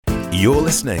You're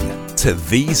listening to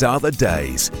These Are the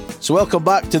Days. So welcome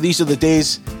back to These Are the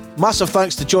Days. Massive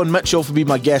thanks to John Mitchell for being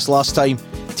my guest last time.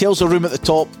 Tales of Room at the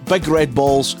top, big red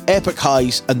balls, epic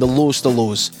highs and the lowest of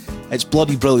lows. It's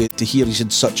bloody brilliant to hear he's in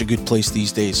such a good place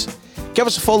these days. Give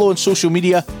us a follow on social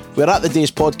media. We're at The Days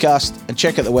Podcast, and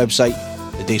check out the website,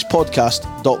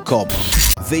 thedayspodcast.com.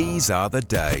 These Are the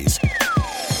Days.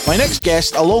 My next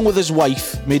guest, along with his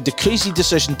wife, made the crazy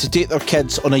decision to take their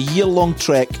kids on a year-long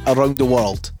trek around the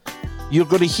world. You're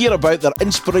going to hear about their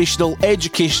inspirational,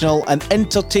 educational and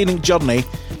entertaining journey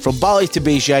from Bali to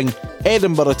Beijing,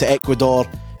 Edinburgh to Ecuador.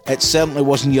 It certainly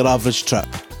wasn't your average trip.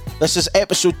 This is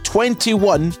episode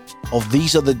 21 of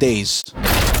These Are the Days.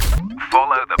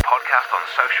 Follow the podcast on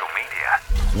social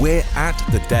media. We're at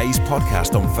The Days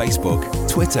Podcast on Facebook,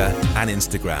 Twitter and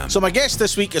Instagram. So my guest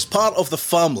this week is part of the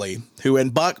family who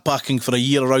went backpacking for a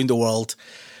year around the world.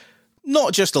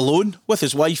 Not just alone, with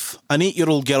his wife, an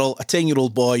 8-year-old girl, a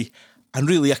 10-year-old boy, and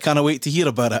really I can't wait to hear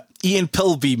about it. Ian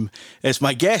Pilbeam is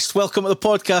my guest. Welcome to the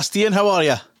podcast, Ian. How are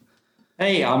you?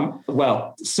 Hey, I'm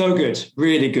well, so good,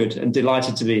 really good, and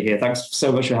delighted to be here. Thanks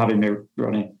so much for having me,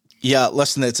 Ronnie. Yeah,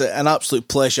 listen, it's an absolute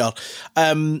pleasure.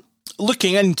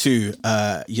 Looking into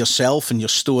yourself and your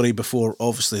story before,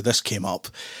 obviously, this came up.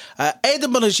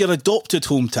 Edinburgh is your adopted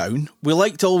hometown. We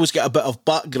like to always get a bit of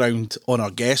background on our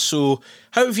guests. So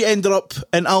how have you ended up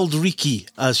in Auld Reekie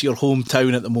as your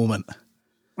hometown at the moment?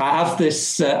 I have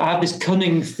this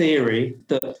cunning theory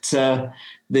that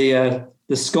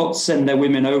the Scots send their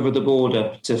women over the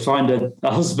border to find a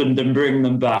husband and bring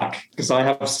them back, because I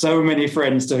have so many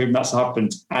friends to whom that's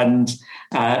happened. And,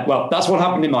 well, that's what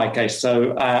happened in my case.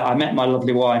 So I met my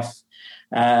lovely wife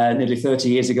nearly 30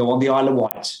 years ago on the Isle of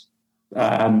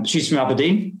Wight. She's from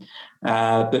Aberdeen,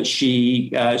 but she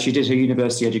did her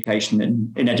university education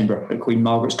in Edinburgh at Queen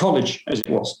Margaret's College, as it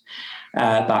was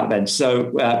back then.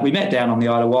 So we met down on the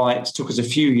Isle of Wight. It took us a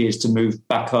few years to move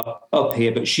back up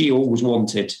here, but she always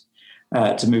wanted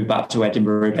to move back to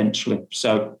Edinburgh eventually.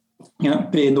 So,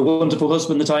 being the wonderful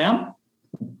husband that I am,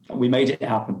 we made it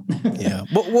happen. Yeah.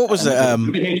 What was it?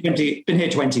 Been here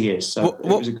 20 years, so it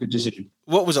was a good decision.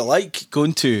 What was it like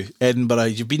going to Edinburgh?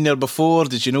 You've been there before.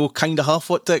 Did you know kind of half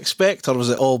what to expect, or was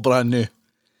it all brand new?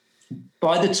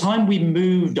 By the time we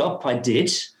moved up, I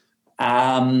did.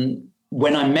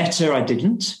 When I met her, I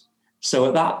didn't. So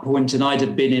at that point, and I'd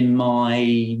have been in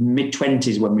my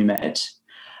mid-20s when we met,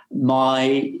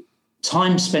 my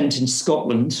time spent in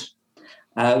Scotland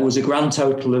was a grand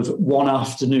total of one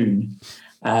afternoon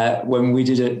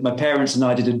when my parents and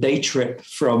I did a day trip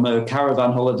from a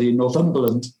caravan holiday in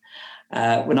Northumberland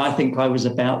when I think I was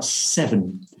about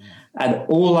 7. And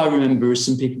all I remember is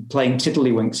some people playing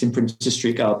tiddlywinks in Princess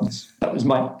Street Gardens. That was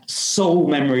my sole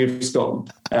memory of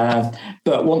Scotland.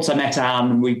 But once I met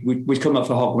Anne, we'd come up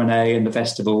for Hogmanay and the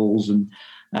festivals and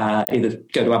either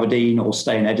go to Aberdeen or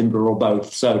stay in Edinburgh or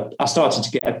both. So I started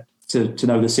to get to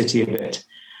know the city a bit.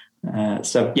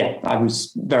 So, yeah, I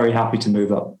was very happy to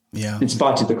move up, in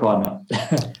spite of the climate.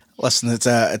 Listen, it's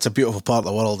a beautiful part of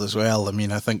the world as well. I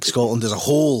mean, I think Scotland as a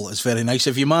whole is very nice.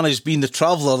 Have you managed, being the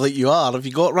traveller that you are, have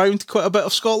you got round quite a bit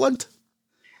of Scotland?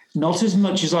 Not as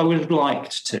much as I would have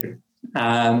liked to.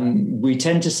 We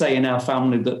tend to say in our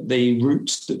family that the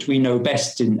route that we know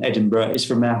best in Edinburgh is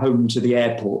from our home to the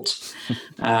airport.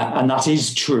 And that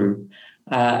is true.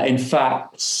 In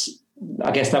fact,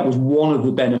 I guess that was one of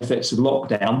the benefits of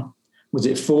lockdown, was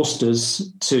it forced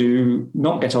us to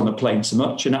not get on a plane so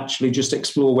much and actually just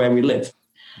explore where we live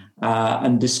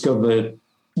and discover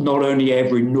not only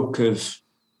every nook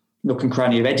and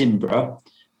cranny of Edinburgh,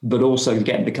 but also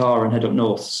get in the car and head up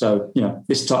north. So,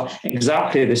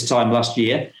 exactly this time last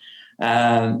year,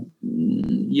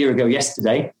 year ago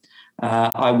yesterday,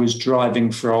 I was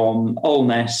driving from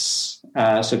Alness,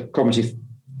 so Cromarty,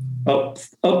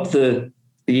 up the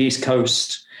east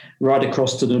coast, right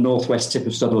across to the northwest tip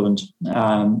of Sutherland,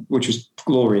 which was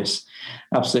glorious,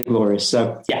 absolutely glorious.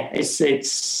 So yeah,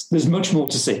 there's much more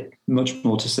to see,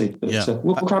 but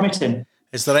we'll cram it in.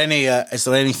 Is there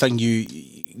anything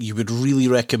you would really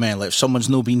recommend? Like if someone's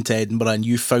not been to Edinburgh and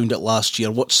you found it last year,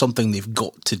 what's something they've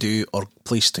got to do or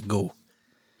place to go?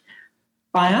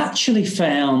 I actually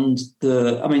found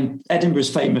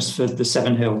Edinburgh's famous for the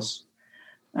Seven Hills,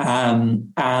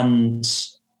 and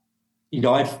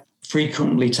I've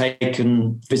frequently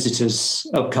taken visitors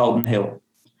up Calton Hill.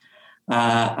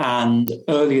 And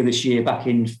earlier this year, back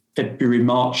in February,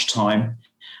 March time,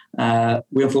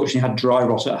 we unfortunately had dry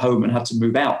rot at home and had to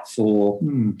move out for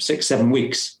 6-7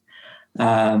 weeks,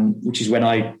 which is when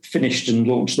I finished and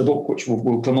launched the book, which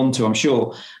we'll come on to, I'm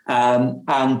sure.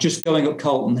 And just going up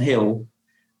Calton Hill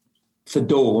for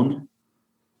dawn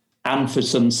and for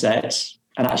sunset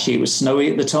and actually it was snowy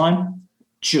at the time.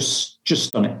 Just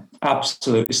stunning,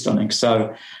 absolutely stunning.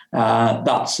 So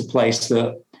that's a place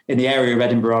that in the area of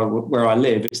Edinburgh where I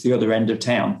live, it's the other end of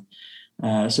town.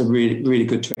 So really, really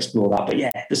good to explore that. But yeah,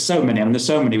 there's so many. I mean, there's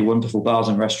so many wonderful bars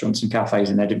and restaurants and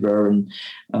cafes in Edinburgh, and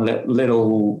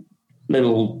little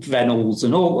Vennels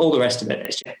and all the rest of it.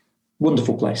 It's a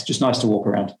wonderful place. Just nice to walk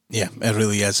around. Yeah, it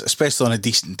really is, especially on a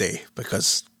decent day,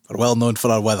 because we're well known for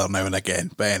our weather now and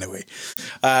again. But anyway,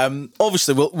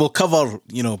 obviously we'll cover,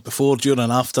 before, during,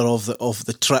 and after of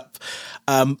the trip.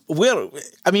 We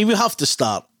have to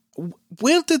start.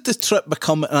 Where did the trip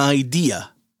become an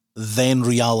idea, then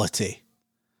reality?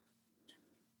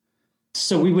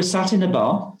 So we were sat in a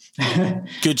bar.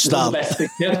 Good start.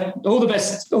 All the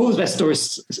best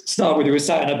stories start with we were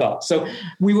sat in a bar. So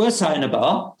we were sat in a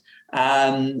bar,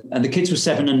 and the kids were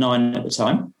 7 and 9 at the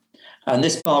time. And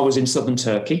this bar was in southern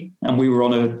Turkey, and we were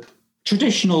on a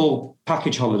traditional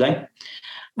package holiday.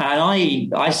 And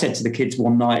I said to the kids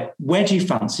one night, "Where do you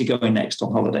fancy going next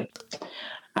on holiday?"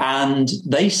 And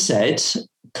they said,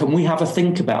 "Can we have a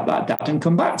think about that, Dad, and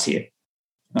come back to you?"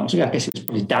 I guess it was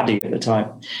probably Daddy at the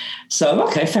time. So,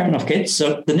 okay, fair enough, kids.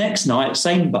 So the next night,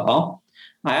 same bar,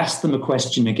 I asked them the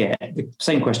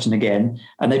same question again,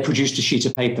 and they produced a sheet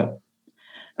of paper.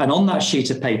 And on that sheet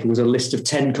of paper was a list of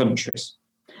 10 countries.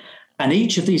 And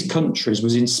each of these countries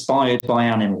was inspired by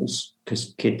animals,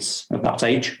 because kids at that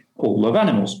age all love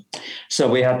animals. So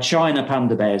we had China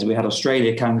panda bears, we had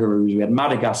Australia kangaroos, we had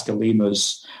Madagascar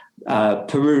lemurs,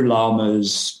 Peru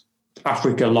llamas,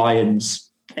 Africa lions,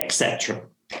 etc.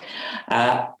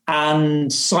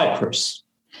 And Cyprus,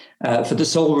 for the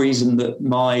sole reason that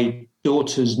my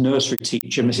daughter's nursery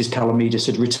teacher, Mrs. Calamides,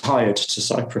 had retired to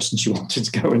Cyprus and she wanted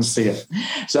to go and see it.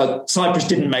 So Cyprus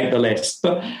didn't make the list.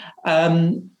 But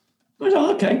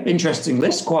okay, interesting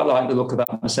list. Quite like the look of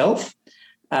that myself.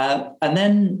 And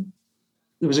then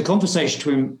there was a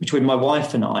conversation between my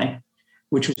wife and I,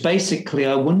 which was basically,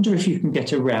 I wonder if you can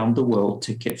get a round the world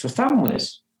ticket for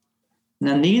families.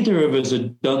 Now, neither of us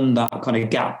had done that kind of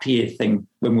gap year thing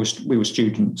when we were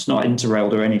students, not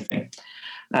interrailed or anything.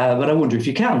 But I wonder if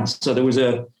you can. So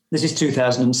this is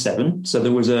 2007. So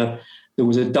there was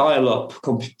a dial-up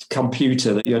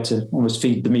computer that you had to almost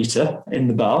feed the meter in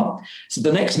the bar. So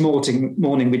the next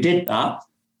morning we did that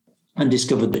and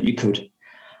discovered that you could.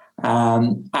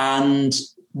 And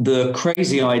the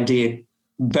crazy idea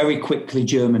very quickly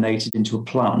germinated into a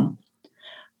plan.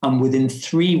 And within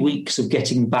 3 weeks of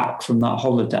getting back from that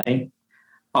holiday,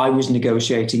 I was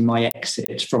negotiating my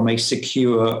exit from a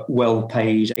secure,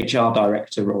 well-paid HR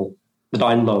director role that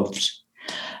I loved.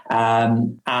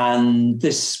 And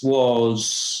this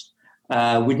was,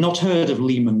 we'd not heard of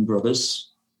Lehman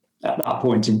Brothers at that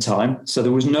point in time. So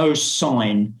there was no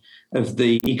sign of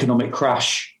the economic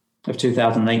crash of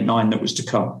 2008-9 that was to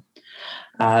come.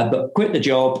 But quit the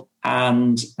job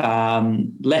and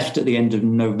left at the end of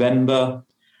November.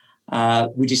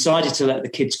 We decided to let the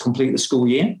kids complete the school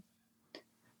year.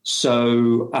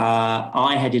 So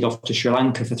I headed off to Sri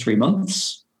Lanka for 3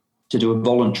 months to do a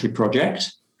voluntary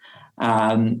project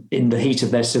in the heat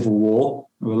of their civil war.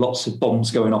 There were lots of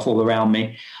bombs going off all around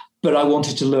me. But I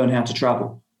wanted to learn how to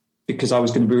travel because I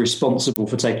was going to be responsible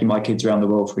for taking my kids around the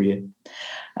world for a year.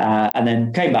 And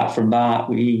then came back from that.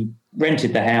 We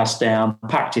rented the house down,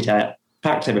 packed it out,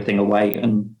 packed everything away,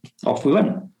 and off we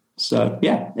went. So,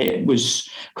 yeah, it was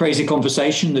crazy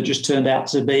conversation that just turned out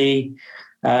to be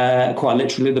quite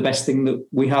literally the best thing that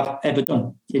we have ever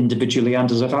done, individually and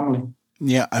as a family.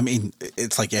 Yeah, I mean,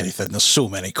 it's like anything. There's so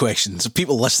many questions.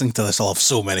 People listening to this will have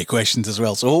so many questions as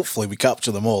well. So hopefully we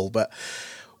capture them all. But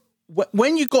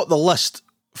when you got the list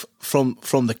from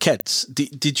the kids,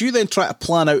 did you then try to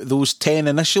plan out those 10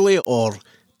 initially, or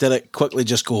did it quickly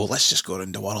just go, let's just go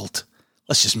around the world?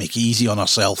 Let's just make it easy on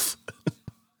ourselves.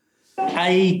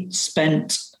 I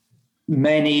spent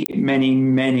many, many,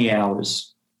 many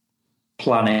hours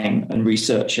planning and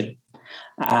researching.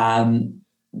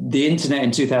 The internet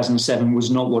in 2007 was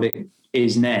not what it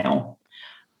is now.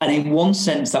 And in one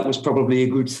sense, that was probably a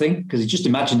good thing, because you just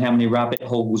imagine how many rabbit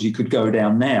holes you could go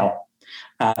down now.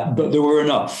 But there were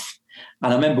enough.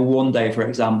 And I remember one day, for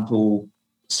example,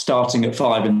 starting at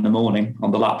 5 a.m.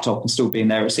 on the laptop and still being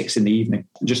there at 6 p.m,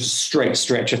 just a straight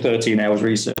stretch of 13 hours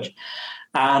research.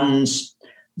 And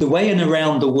the way an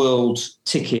around the world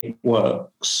ticket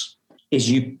works is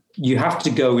you have to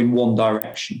go in one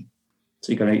direction.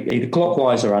 So you're going to either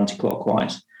clockwise or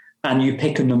anti-clockwise, and you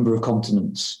pick a number of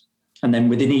continents. And then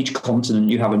within each continent,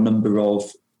 you have a number of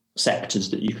sectors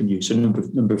that you can use, a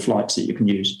number of flights that you can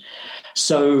use.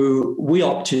 So we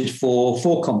opted for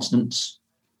 4 continents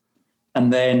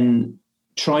and then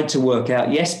tried to work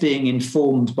out, yes, being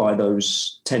informed by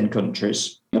those 10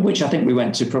 countries, which I think we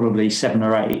went to probably 7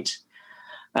 or 8.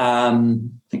 I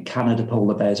think Canada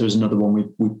polar bears was another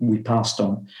one we passed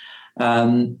on.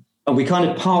 And we kind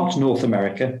of parked North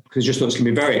America because just thought it was going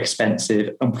to be very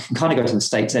expensive, and we can kind of go to the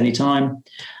States anytime.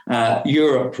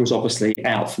 Europe was obviously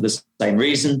out for the same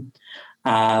reason.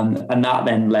 And that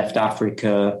then left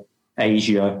Africa,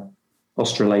 Asia,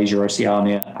 Australasia,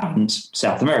 Oceania, and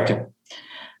South America.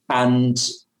 And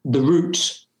the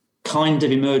route kind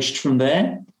of emerged from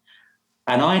there.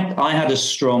 And I had a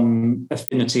strong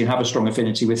affinity and have a strong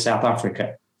affinity with South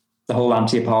Africa. The whole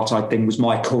anti-apartheid thing was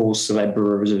my cause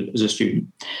célèbre as a student.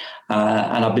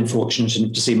 And I've been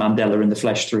fortunate to see Mandela in the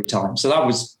flesh 3 times. So that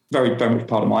was very, very much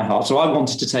part of my heart. So I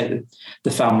wanted to take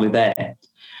the family there.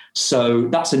 So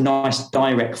that's a nice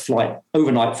direct flight,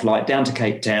 overnight flight down to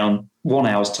Cape Town, 1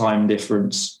 hour's time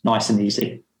difference, nice and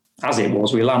easy. As it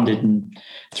was, we landed and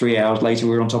 3 hours later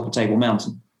we were on top of Table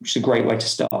Mountain, which is a great way to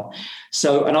start.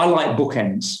 So, and I like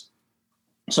bookends.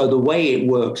 So the way it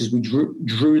works is we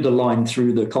drew the line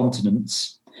through the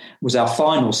continents. Was our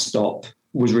final stop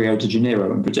was Rio de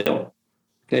Janeiro in Brazil.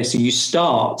 Okay, so you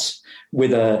start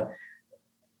with a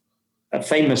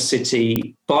famous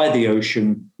city by the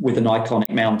ocean with an iconic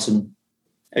mountain,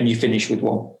 and you finish with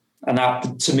one. And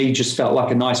that, to me, just felt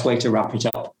like a nice way to wrap it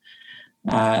up.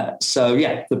 So,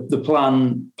 yeah, the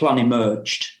plan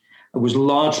emerged. It was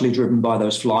largely driven by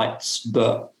those flights,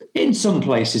 but in some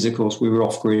places, of course, we were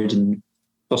off-grid and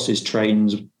buses,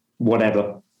 trains,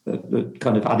 whatever, that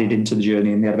kind of added into the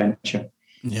journey and the adventure.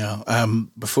 Yeah.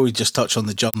 Before we just touch on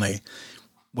the journey,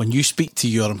 when you speak to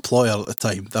your employer at the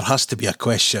time, there has to be a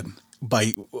question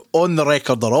on the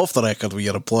record or off the record with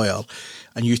your employer,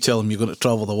 and you tell them you're going to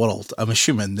travel the world. I'm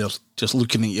assuming they're just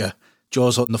looking at you,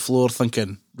 jaws on the floor,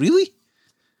 thinking, really?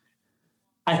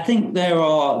 I think there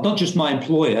are not just my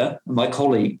employer and my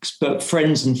colleagues, but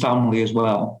friends and family as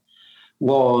well.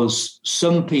 Was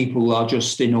some people are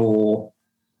just in awe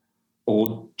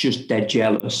or just dead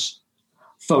jealous.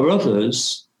 For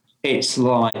others, it's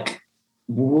like,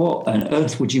 what on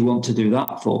earth would you want to do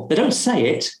that for? They don't say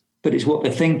it, but it's what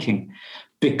they're thinking,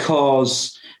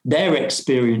 because their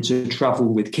experience of travel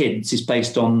with kids is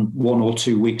based on 1 or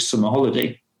 2 weeks summer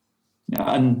holiday.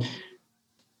 And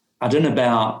I don't know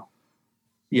about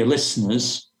your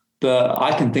listeners, but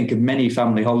I can think of many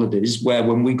family holidays where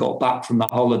when we got back from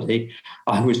that holiday,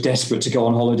 I was desperate to go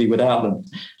on holiday without them,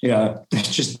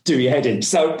 just do your head in.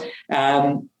 So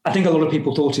I think a lot of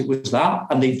people thought it was that,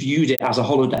 and they viewed it as a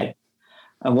holiday.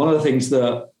 And one of the things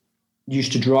that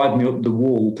used to drive me up the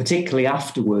wall, particularly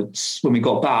afterwards when we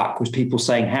got back, was people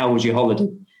saying, how was your holiday?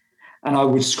 And I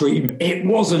would scream, it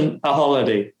wasn't a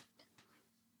holiday.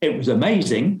 It was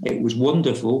amazing. It was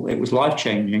wonderful. It was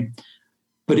life-changing,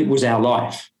 but it was our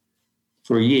life.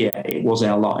 For a year, it was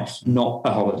our life, not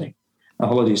a holiday. A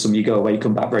holiday is something you go away, you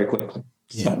come back very quickly.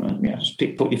 Yeah. So, just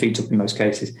put your feet up in most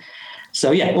cases.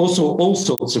 So, yeah, also all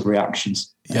sorts of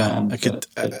reactions. Yeah,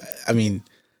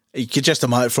 you could just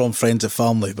imagine from friends and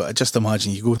family, but I just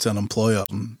imagine you go to an employer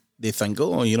and they think,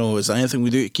 oh, is there anything we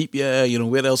do to keep you?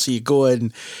 Where else are you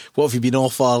going? What have you been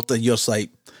offered? And you're just like,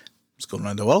 it's going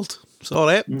around the world. It's all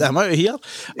right, I'm out of here.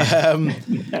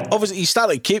 Obviously, you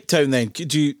started at Cape Town then.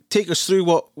 Could you take us through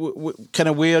what kind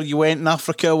of where you went in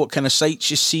Africa, what kind of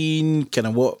sights you seen,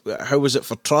 how was it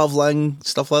for travelling,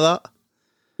 stuff like that?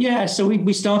 Yeah, so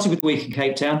we started with a week in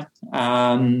Cape Town.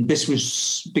 This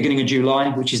was beginning of July,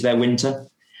 which is their winter.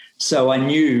 So I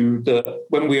knew that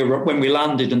when we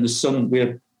landed and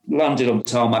we landed on the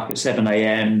tarmac at 7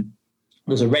 a.m.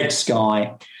 There's a red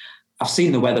sky. I've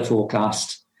seen the weather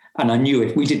forecast. And I knew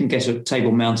if we didn't get to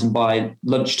Table Mountain by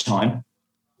lunchtime,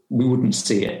 we wouldn't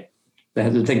see it. They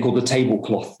had a thing called the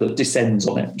tablecloth that descends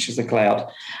on it, which is the cloud.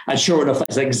 And sure enough,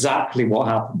 that's exactly what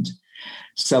happened.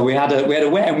 So we had a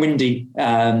wet and windy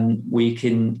week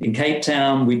in Cape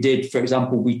Town. We did, for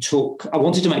example, I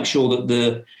wanted to make sure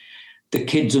that the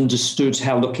kids understood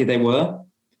how lucky they were.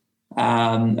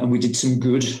 And we did some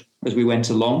good as we went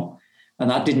along. And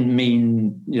that didn't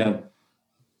mean,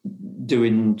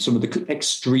 doing some of the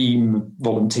extreme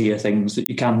volunteer things that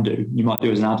you might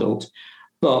do as an adult.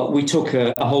 But we took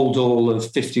a hold all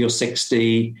of 50 or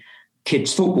 60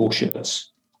 kids' football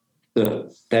shirts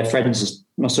that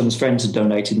my son's friends had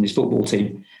donated in his football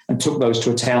team, and took those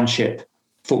to a township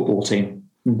football team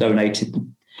and donated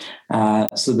them.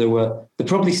 So there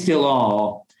probably still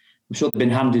are, I'm sure they've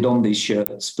been handed on these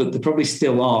shirts, but there probably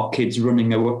still are kids running.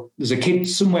 There's a kid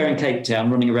somewhere in Cape Town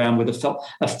running around with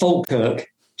a Falkirk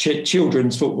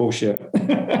children's football shirt with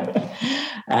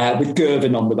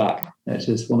Gervin on the back. It's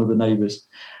just one of the neighbours.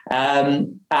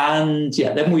 Then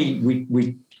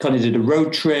we kind of did a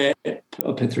road trip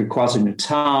up through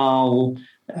KwaZulu-Natal,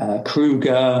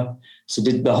 Kruger, So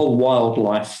did the whole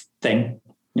wildlife thing,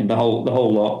 the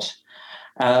whole lot.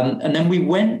 And then we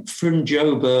went from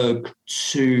Joburg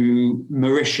to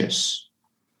Mauritius.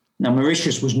 Now,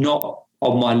 Mauritius was not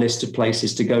on my list of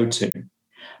places to go to.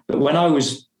 But when I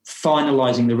was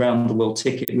finalising the round the world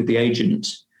ticket with the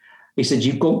agent, he said,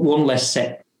 you've got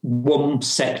one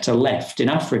sector left in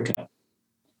Africa.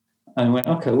 And I went,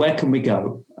 okay, where can we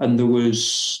go? And there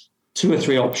was 2 or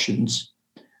 3 options,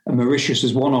 and Mauritius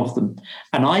was one of them.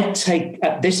 And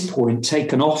at this point,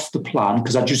 taken off the plan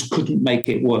because I just couldn't make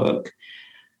it work.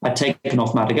 I'd taken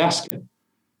off Madagascar.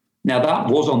 Now, that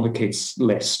was on the kids'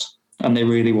 list, and they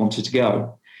really wanted to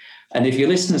go. And if your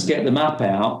listeners get the map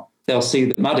out, they'll see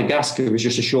that Madagascar is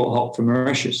just a short hop from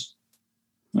Mauritius.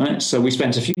 Right? So we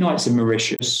spent a few nights in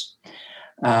Mauritius,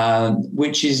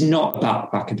 which is not a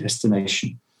backpacker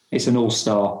destination. It's an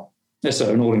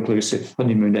an all-inclusive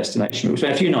honeymoon destination. We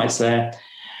spent a few nights there.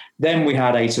 Then we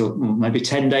had 8 or maybe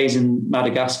 10 days in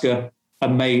Madagascar.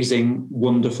 Amazing,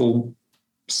 wonderful,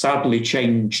 sadly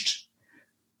changed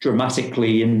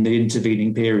dramatically in the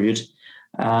intervening period.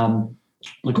 A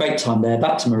great time there.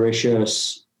 Back to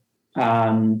Mauritius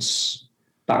and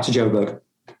back to Joburg.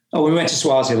 Oh, we went to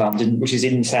Swaziland, which is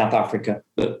in South Africa,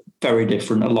 but very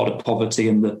different. A lot of poverty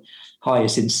and the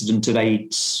highest incident of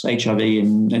AIDS, HIV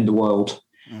in the world.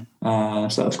 So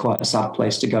that's quite a sad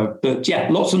place to go. But yeah,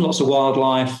 lots and lots of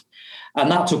wildlife. And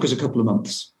that took us a couple of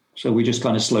months. So we just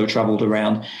kind of slow traveled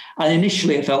around. And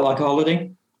initially it felt like a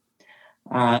holiday.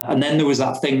 And then there was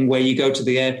that thing where you go to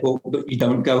the airport, but you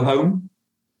don't go home,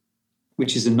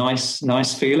 which is a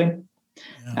nice feeling.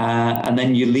 Yeah. And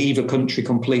then you leave a country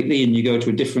completely and you go to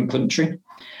a different country.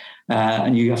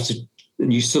 And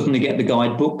you suddenly get the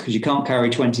guidebook because you can't carry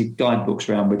 20 guidebooks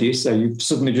around with you. So you've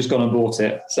suddenly just gone and bought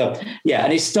it. So, yeah,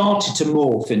 and it started to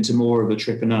morph into more of a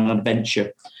trip and an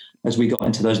adventure as we got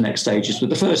into those next stages.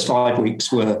 But the first 5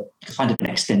 weeks were kind of an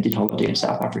extended holiday in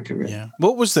South Africa, really. Yeah.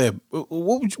 Where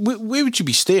would you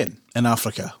be staying in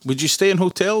Africa? Would you stay in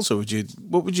hotels or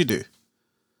what would you do?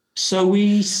 So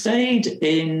we stayed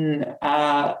in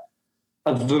a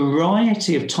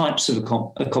variety of types of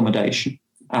accommodation.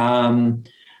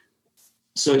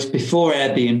 So it's before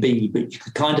Airbnb, but you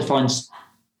could kind of find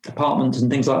apartments and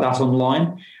things like that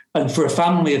online. And for a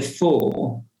family of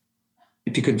 4,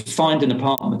 if you could find an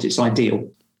apartment, it's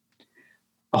ideal.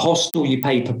 A hostel you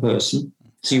pay per person.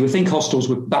 So you would think hostels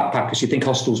would backpackers, you think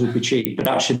hostels would be cheap, but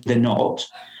actually they're not.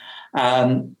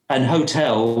 And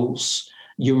hotels,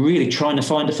 you're really trying to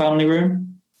find a family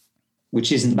room,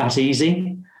 which isn't that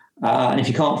easy. And if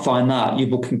you can't find that, you're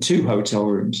booking 2 hotel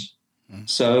rooms.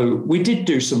 So we did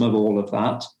do some of all of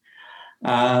that.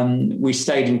 We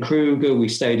stayed in Kruger. We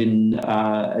stayed in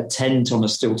a tent on a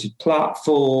stilted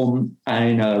platform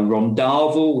in a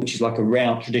rondavel, which is like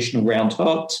a traditional round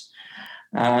hut.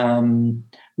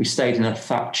 We stayed in a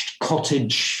thatched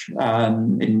cottage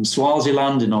in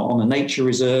Swaziland on a nature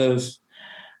reserve.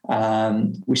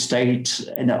 We stayed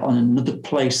on another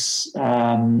place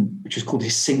which was called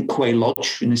Isinkwe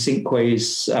Lodge. And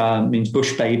Isinkwe means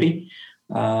bush baby.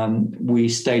 We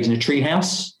stayed in a tree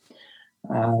house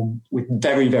with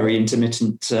very, very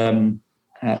intermittent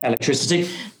electricity.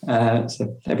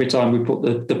 So every time we put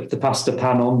the pasta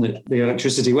pan on, the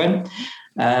electricity went.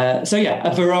 So yeah,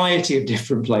 a variety of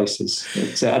different places.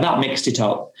 And that mixed it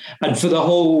up. And for the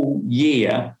whole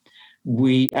year,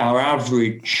 our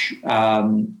average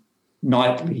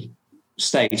nightly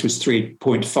stays was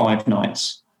 3.5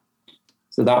 nights.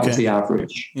 So that was the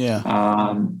average. Yeah.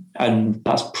 And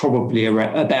that's probably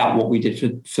about what we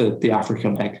did for the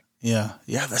African leg. Yeah.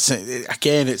 Yeah. That's it.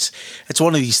 Again, it's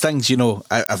one of these things,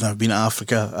 I've never been to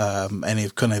Africa, any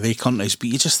of kind of the countries, but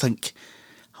you just think,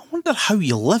 I wonder how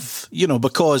you live,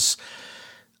 because,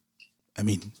 I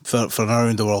mean, for an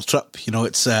around the world trip,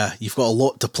 it's, you've got a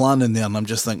lot to plan in there. And I'm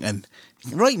just thinking,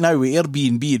 right now with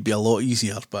Airbnb, it'd be a lot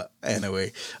easier. But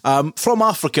anyway, from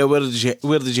Africa, where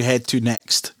did you head to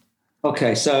next?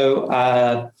 Okay, so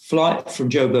flight from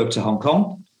Joburg to Hong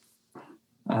Kong,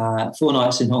 4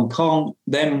 nights in Hong Kong.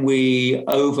 Then we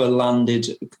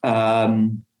overlanded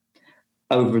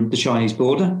over the Chinese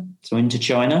border, so into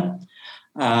China,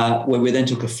 where we then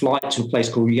took a flight to a place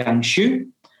called Yangshu.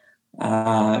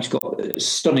 It's got a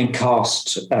stunning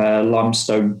karst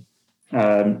limestone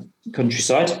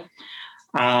countryside,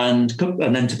 and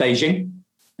then to Beijing.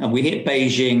 And we hit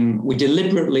Beijing. We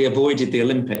deliberately avoided the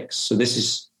Olympics. So this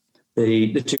is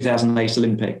the 2008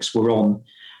 Olympics were on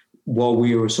while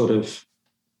we were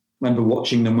remember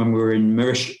watching them when we were in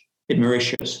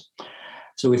Mauritius.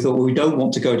 So we thought, well, we don't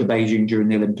want to go to Beijing during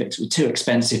the Olympics. It was too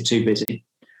expensive, too busy.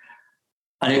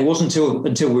 And it wasn't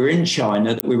until we were in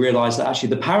China that we realised that actually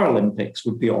the Paralympics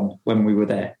would be on when we were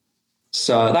there.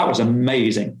 So that was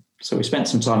amazing. So we spent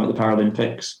some time at the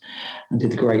Paralympics and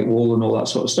did the Great Wall and all that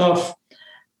sort of stuff.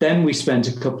 Then we spent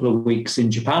a couple of weeks in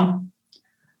Japan,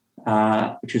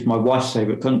 which was my wife's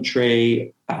favourite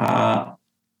country.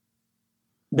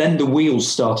 Then the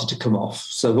wheels started to come off.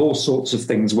 So all sorts of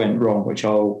things went wrong, which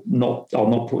I'll not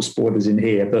put spoilers in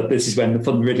here, but this is when the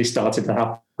fun really started to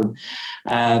happen.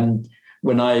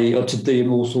 When I uttered the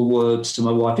immortal words to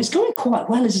my wife, it's going quite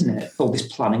well, isn't it? All this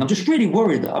planning. I'm just really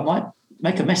worried that I might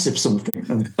make a mess of something.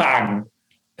 And bang,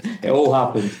 it all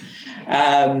happened.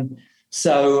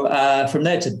 So from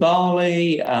there to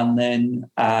Bali, and then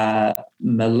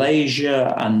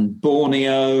Malaysia and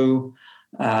Borneo,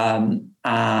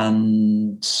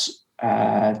 and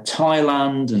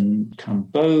Thailand and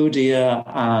Cambodia,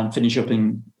 and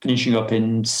finishing up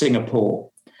in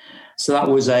Singapore. So that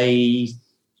was a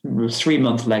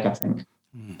 3-month leg, I think.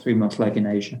 3-month leg in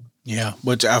Asia. Yeah,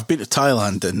 which I've been to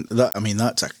Thailand, and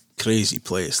that's a crazy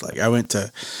place. Like, I went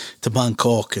to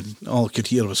Bangkok, and all I could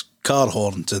hear was car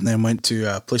horns, and then went to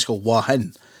a place called Hua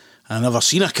Hin, and I never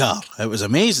seen a car. It was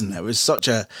amazing. It was such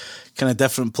a kind of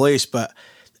different place, but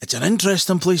it's an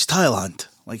interesting place, Thailand.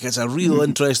 Like, it's a real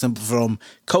interesting, from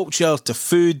culture to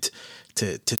food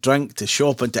to drink to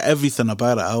shopping to everything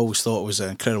about it. I always thought it was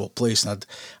an incredible place, and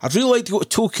I'd really like to go to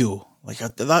Tokyo. Like,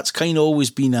 that's kind of always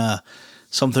been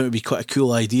something that would be quite a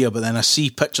cool idea, but then I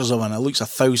see pictures of it and it looks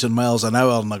 1,000 miles an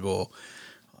hour, and I go,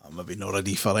 I'm maybe not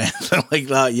ready for anything like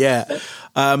that yet.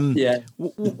 The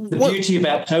beauty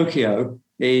about Tokyo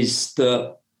is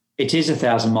that it is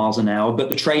 1,000 miles an hour, but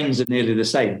the trains are nearly the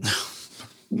same.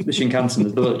 The Shinkansen, the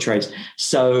bullet trains.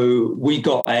 So we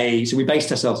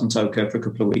based ourselves in Tokyo for a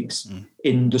couple of weeks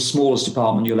in the smallest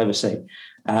apartment you'll ever see.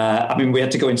 We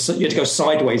had to go you had to go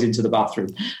sideways into the bathroom.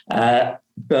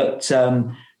 But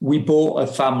we bought a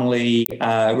family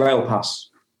rail pass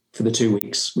for the 2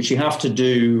 weeks, which you have to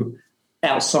do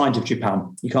outside of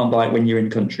Japan. You can't buy it when you're in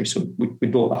country. So we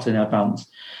bought that in advance.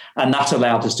 And that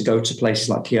allowed us to go to places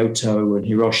like Kyoto and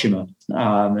Hiroshima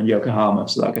and Yokohama.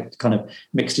 So that kind of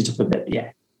mixed it up a bit.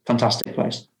 Yeah, fantastic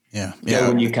place. Yeah. Go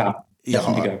when you can.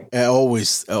 Definitely go. It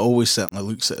always certainly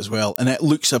looks it as well. And it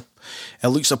looks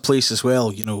a place as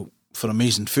well, for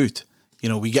amazing food.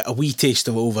 We get a wee taste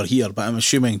of it over here, but I'm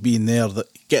assuming being there, that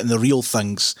getting the real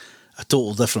thing's a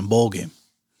total different ballgame.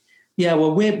 Yeah,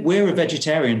 well, we're a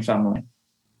vegetarian family,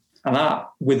 and that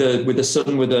with a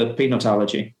son with a peanut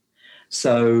allergy.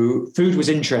 So food was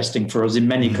interesting for us in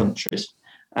many countries,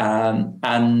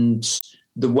 and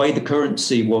the way the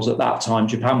currency was at that time,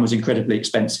 Japan was incredibly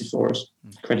expensive for us,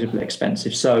 incredibly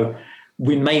expensive. So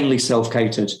we mainly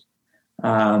self-catered,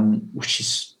 which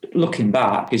is, looking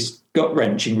back, is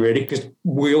gut-wrenching, really, because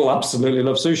we all absolutely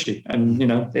love sushi. And,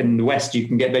 in the West, you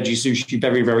can get veggie sushi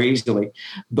very, very easily,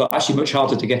 but actually much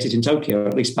harder to get it in Tokyo,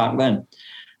 at least back then.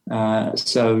 A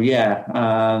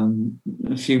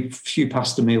few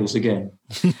pasta meals again.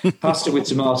 Pasta with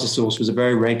tomato sauce was a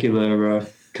very regular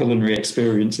culinary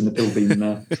experience in the Pilbeam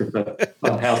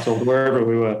household, wherever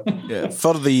we were. Yeah.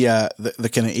 For the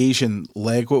kind of Asian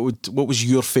leg, what was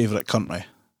your favourite country?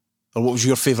 Or what was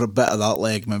your favourite bit of that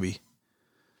leg, maybe?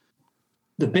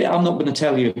 The bit I'm not going to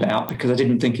tell you about because I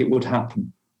didn't think it would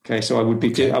happen. Okay, so it would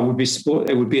be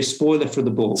a spoiler for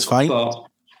the book. It's fine. But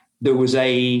there was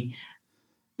a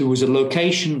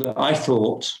location that I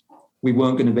thought we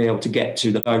weren't going to be able to get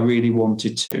to that I really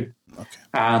wanted to. Okay.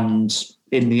 And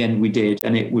in the end we did,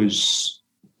 and it was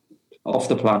off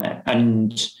the planet.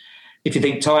 And if you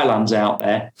think Thailand's out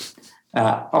there,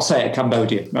 I'll say it,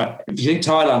 Cambodia. Right? If you think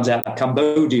Thailand's out there,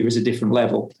 Cambodia is a different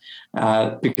level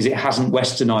because it hasn't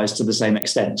westernized to the same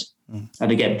extent.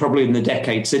 And again, probably in the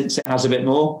decade since it has a bit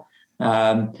more.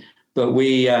 But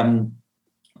we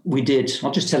did,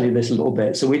 I'll just tell you this a little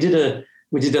bit. So we did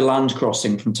a land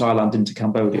crossing from Thailand into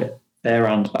Cambodia, there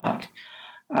and back.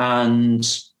 And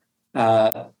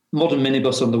modern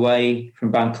minibus on the way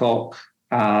from Bangkok,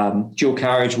 dual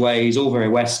carriageways, all very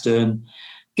Western,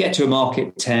 get to a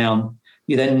market town.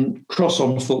 You then cross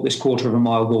on foot this 1/4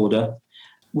 mile border,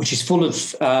 which is full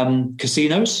of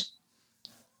casinos,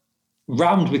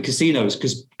 rammed with casinos,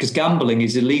 because gambling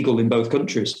is illegal in both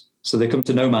countries. So they come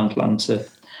to no man's land to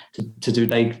do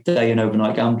day and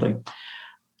overnight gambling.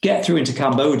 Get through into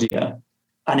Cambodia,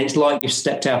 and it's like you've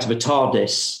stepped out of a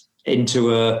TARDIS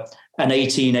into an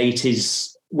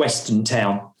 1880s Western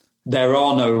town. There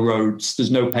are no roads,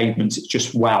 there's no pavements, it's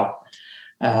just wow.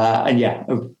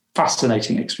 A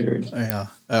fascinating experience. Yeah,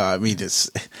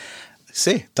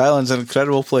 Thailand's an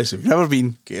incredible place. If you've never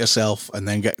been, get yourself, and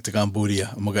then get to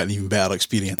Cambodia, and we'll get an even better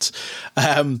experience.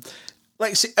 Are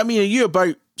you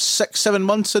about 6-7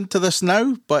 months into this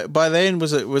now? By then,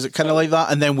 was it kind of like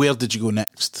that? And then where did you go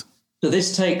next? So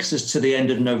this takes us to the end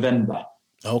of November.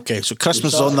 Okay, so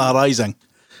Christmas is on the horizon.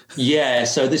 Yeah,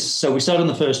 so we started on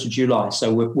the 1st of July,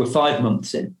 so we're 5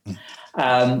 months in.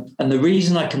 And the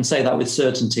reason I can say that with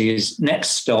certainty is next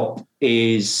stop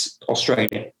is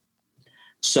Australia.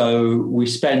 So we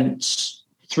spent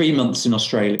 3 months in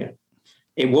Australia.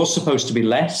 It was supposed to be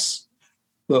less,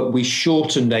 but we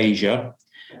shortened Asia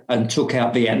and took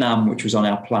out Vietnam, which was on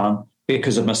our plan,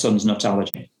 because of my son's nut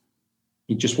allergy.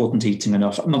 He just wasn't eating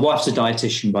enough. My wife's a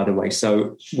dietitian, by the way,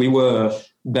 so we were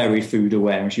very food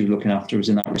aware, and she was looking after us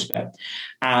in that respect.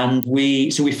 And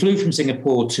we flew from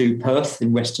Singapore to Perth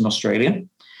in Western Australia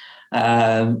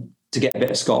to get a bit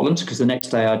of Scotland, because the next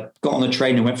day I got on the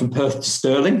train and went from Perth to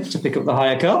Stirling to pick up the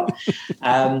hire car.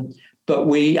 But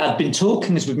we had been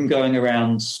talking as we've been going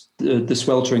around the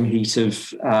sweltering heat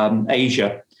of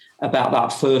Asia about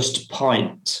that first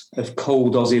pint of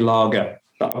cold Aussie lager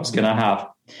that I was going to have.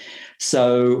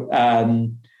 So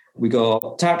we got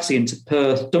a taxi into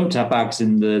Perth, dumped our bags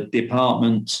in the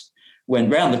apartment,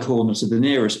 went round the corner to the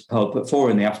nearest pub at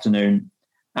 4 p.m,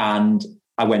 and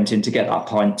I went in to get that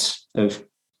pint of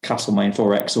Castlemaine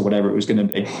 4X or whatever it was going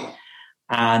to be.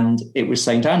 And it was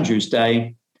St. Andrew's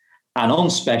Day, and on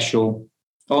special,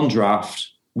 on draft,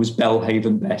 was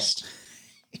Belhaven Best.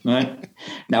 Right?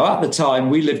 Now, at the time,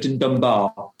 we lived in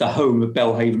Dunbar, the home of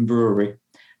Belhaven Brewery.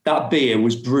 That beer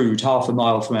was brewed half a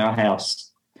mile from our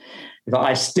house.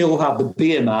 I still have the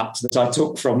beer mat that I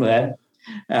took from there.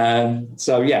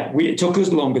 It took us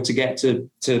longer to get to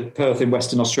Perth in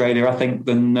Western Australia, I think,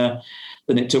 than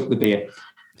it took the beer.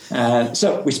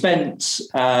 So we spent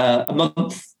a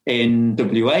month in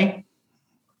WA,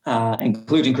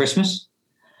 including Christmas,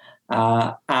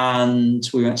 and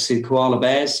we went to see the koala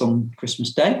bears on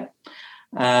Christmas Day.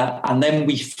 And then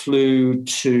we flew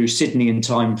to Sydney in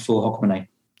time for Hogmanay.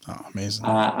 Oh, amazing.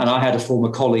 And I had a former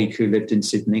colleague who lived in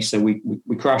Sydney, so we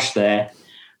crashed there,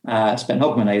 spent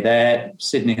Hogmanay there,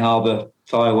 Sydney Harbour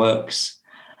fireworks,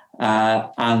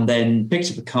 and then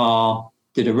picked up a car,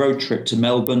 did a road trip to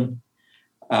Melbourne,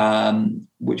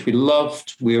 which we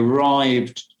loved. We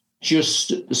arrived just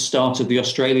at the start of the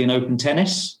Australian Open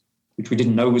tennis, which we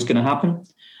didn't know was going to happen.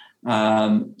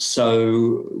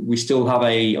 So we still have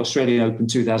a Australian Open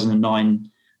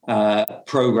 2009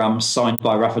 program signed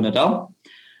by Rafa Nadal.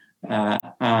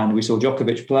 And we saw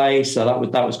Djokovic play, so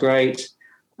that was great.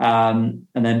 And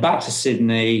then back to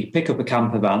Sydney, pick up a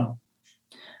camper van,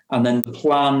 and then the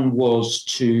plan was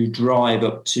to drive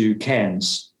up to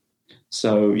Cairns.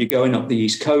 So you're going up the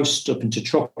east coast, up into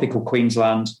tropical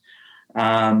Queensland.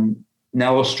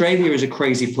 Now, Australia is a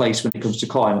crazy place when it comes to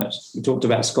climate. We talked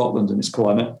about Scotland and its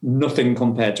climate, nothing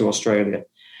compared to Australia.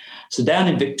 So down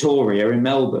in Victoria, in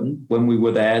Melbourne, when we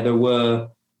were there were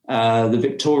the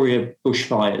Victoria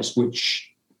bushfires, which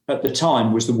at the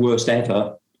time was the worst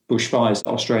ever bushfires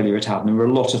that Australia had had. And there were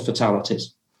a lot of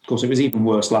fatalities. Of course, it was even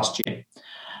worse last year.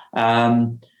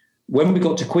 When we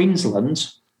got to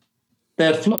Queensland,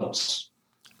 there are floods.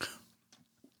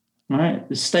 Right?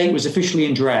 The state was officially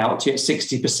in drought, yet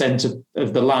 60%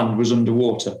 of the land was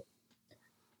underwater.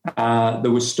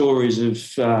 There were stories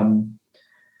of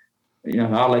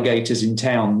alligators in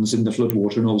towns in the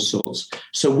floodwater and all sorts.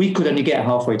 So we could only get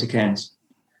halfway to Cairns.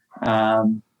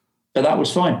 But that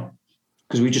was fine,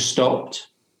 because we just stopped,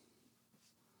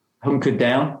 hunkered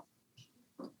down,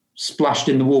 splashed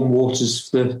in the warm waters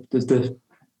for the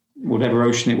whatever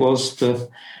ocean it was for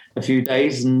a few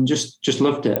days, and just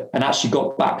loved it, and actually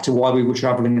got back to why we were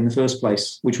traveling in the first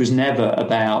place, which was never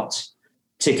about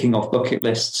ticking off bucket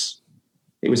lists.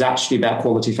 It was actually about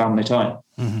quality family time.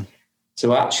 Mm-hmm.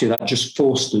 So actually that just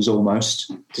forced us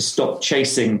almost to stop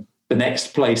chasing the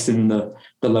next place in the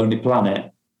lonely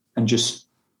planet and just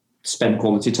spend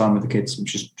quality time with the kids,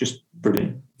 which is just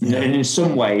brilliant. Yeah. And in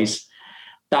some ways,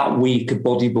 that week of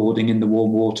bodyboarding in the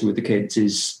warm water with the kids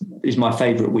is my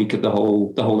favourite week of the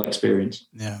whole experience.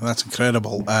 Yeah, that's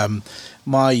incredible.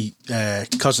 My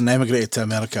cousin emigrated to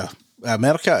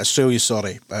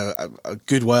Australia, a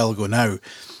good while ago now.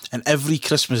 And every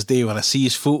Christmas Day when I see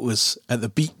his photos at the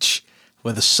beach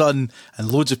with the sun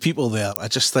and loads of people there, I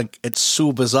just think it's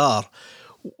so bizarre.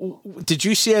 Did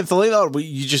you see anything like that, or were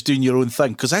you just doing your own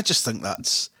thing? Because I just think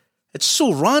it's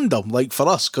so random, like for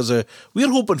us, because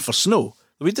we're hoping for snow.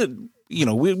 We did,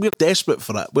 we're desperate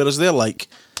for it. Whereas they're like,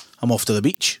 I'm off to the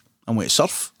beach. I'm going to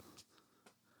surf.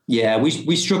 Yeah,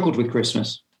 we struggled with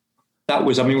Christmas.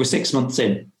 We're 6 months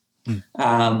in.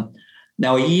 Now,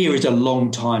 a year is a long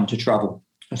time to travel.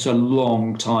 It's a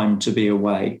long time to be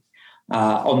away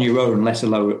on your own, let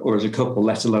alone, or as a couple,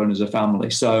 let alone as a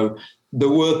family. So there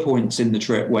were points in the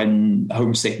trip when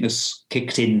homesickness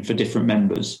kicked in for different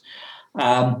members.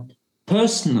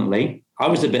 Personally, I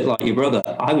was a bit like your brother.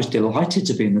 I was delighted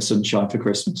to be in the sunshine for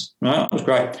Christmas. Right? It was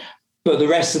great. But the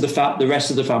rest of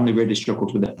the family really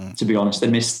struggled with it. To be honest, they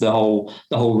missed the whole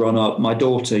run up. My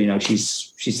daughter,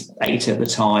 she's 8 at the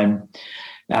time,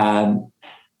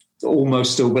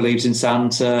 almost still believes in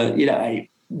Santa.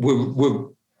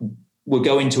 We're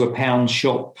going to a pound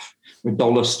shop, a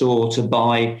dollar store to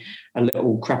buy a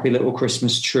crappy little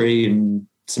Christmas tree and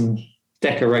some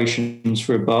decorations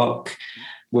for $1.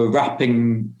 We're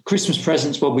wrapping Christmas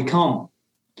presents. Well, we can't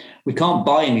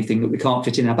buy anything that we can't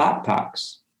fit in our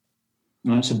backpacks.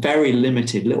 It's a very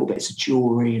limited little bits of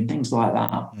jewelry and things like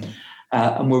that.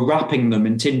 And we're wrapping them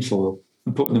in tinfoil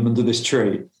and putting them under this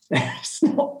tree.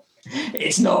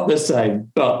 It's not the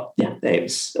same, but yeah,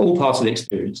 it's all part of the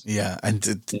experience. Yeah, and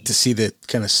to see the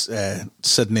kind of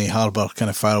Sydney Harbour kind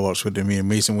of fireworks would be an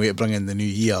amazing way to bring in the new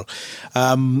year.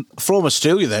 From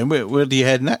Australia then, where do you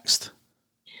head next?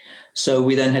 So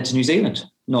we then head to New Zealand,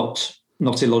 not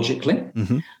illogically.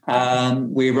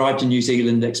 Mm-hmm. We arrived in New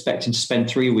Zealand expecting to spend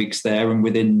 3 weeks there, and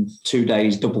within 2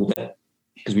 days doubled it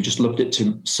because we just loved it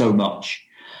so much.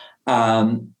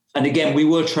 And again, we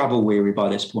were travel weary by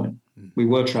this point. We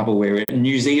were travel weary. And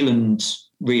New Zealand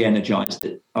re-energized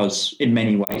us in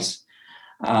many ways.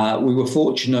 We were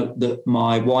fortunate that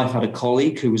my wife had a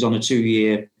colleague who was on a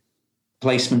 2-year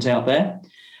placement out there,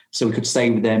 so we could stay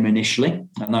with them initially,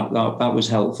 and that was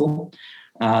helpful.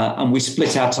 And we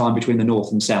split our time between the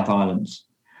North and South Islands.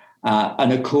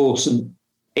 And of course,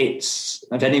 it's,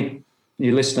 if any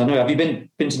you listen, I know, have you been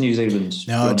to New Zealand?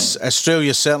 No,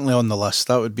 Australia's certainly on the list.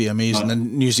 That would be amazing. Right.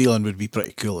 And New Zealand would be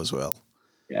pretty cool as well.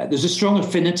 Yeah, there's a strong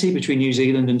affinity between New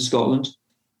Zealand and Scotland.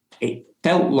 It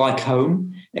felt like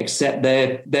home, except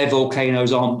their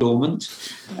volcanoes aren't dormant.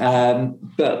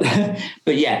 But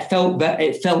yeah,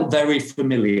 it felt very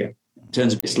familiar in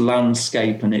terms of its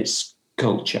landscape and its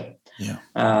culture.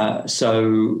 Yeah.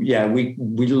 So yeah, we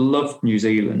loved New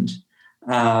Zealand,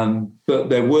 but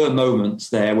there were moments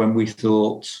there when we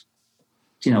thought,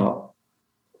 you know what,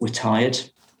 we're tired.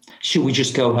 Should we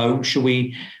just go home? Should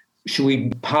we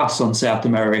pass on South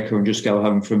America and just go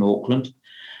home from Auckland?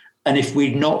 And if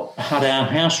we'd not had our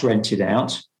house rented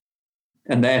out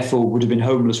and therefore would have been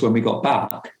homeless when we got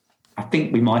back, I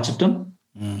think we might have done.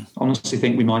 Honestly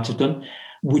think we might have done,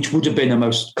 which would have been a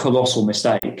most colossal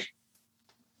mistake.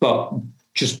 But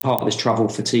just part of this travel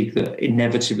fatigue that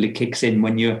inevitably kicks in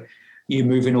when you're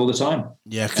moving all the time.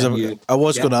 Yeah, because I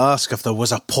was going to ask if there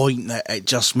was a point that it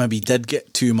just maybe did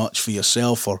get too much for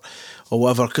yourself or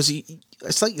whatever. Because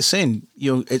it's like you're saying,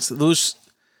 it's those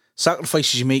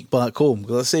sacrifices you make back home.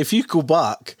 Because I say, if you go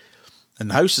back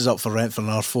and the house is up for rent for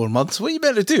another 4 months, what are you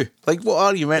meant to do? Like, what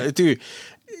are you meant to do?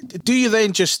 Do you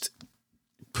then just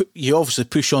you obviously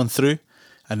push on through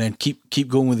and then keep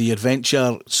going with the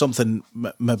adventure? Something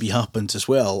maybe happens as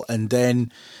well, and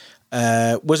then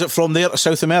was it from there to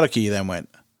South America you then went?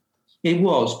 It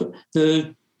was, but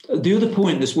the other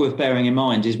point that's worth bearing in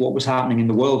mind is what was happening in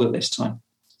the world at this time.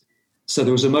 So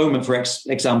there was a moment, for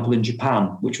example, in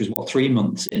Japan, which was 3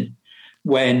 months in,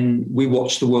 when we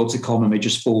watched the world's economy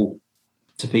just fall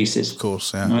to pieces. Of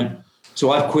course, yeah. Right?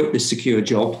 So I've quit this secure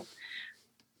job.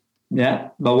 Yeah,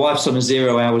 my wife's on a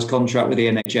 0 hours contract with the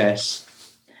NHS.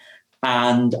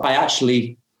 And I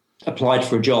actually applied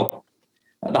for a job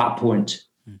at that point.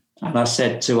 And I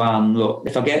said to Anne, look,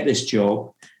 if I get this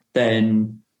job,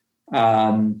 then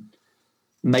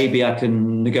maybe I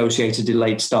can negotiate a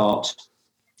delayed start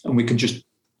and we can just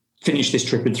finish this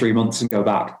trip in 3 months and go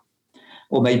back.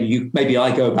 Or maybe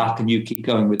I go back and you keep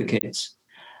going with the kids.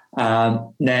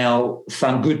 Now,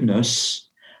 thank goodness,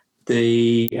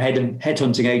 the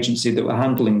headhunting agency that were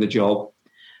handling the job,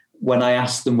 when I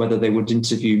asked them whether they would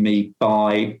interview me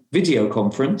by video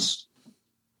conference,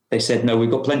 they said, no, we've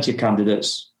got plenty of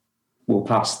candidates. We'll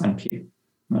pass, thank you.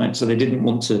 Right? So they didn't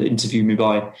want to interview me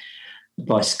by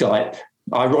Skype.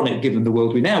 Ironic, given the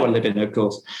world we now live in, of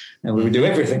course, and we would do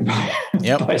everything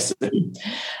by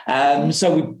Zoom.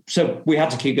 So we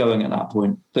had to keep going at that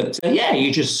point. But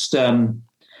you just, in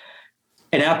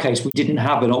our case, we didn't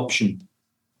have an option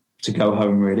to go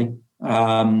home, really.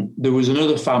 There was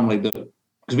another family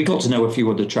because we got to know a few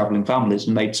other travelling families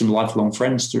and made some lifelong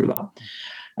friends through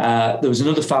that. There was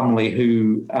another family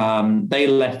who they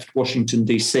left Washington,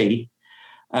 D.C.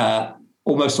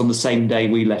 Almost on the same day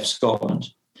we left Scotland.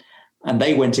 And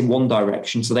they went in one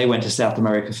direction. So they went to South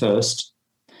America first.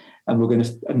 And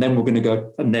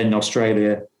then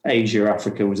Australia, Asia,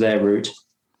 Africa was their route.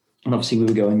 And obviously we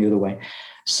were going the other way.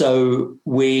 So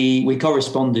we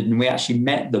corresponded and we actually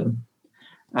met them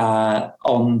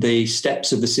on the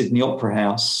steps of the Sydney Opera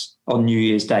House on New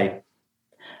Year's Day.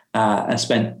 And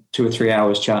spent 2 or 3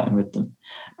 hours chatting with them.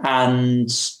 And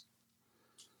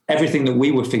everything that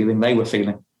we were feeling, they were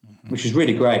feeling, which was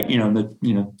really great.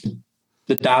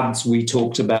 The dads, we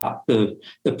talked about the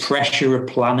pressure of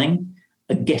planning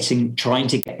and trying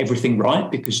to get everything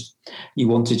right, because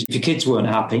if your kids weren't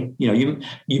happy,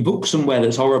 you book somewhere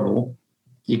that's horrible,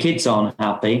 your kids aren't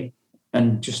happy,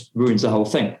 and just ruins the whole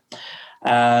thing.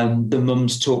 The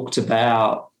mums talked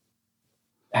about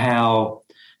how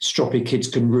stroppy kids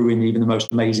can ruin even the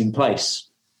most amazing place.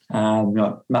 They'd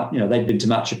been to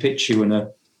Machu Picchu, and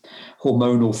a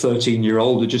hormonal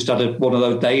 13-year-old had just had one of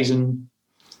those days and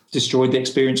destroyed the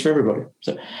experience for everybody.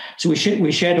 So we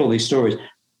shared all these stories.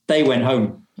 They went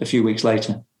home a few weeks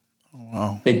later. Oh,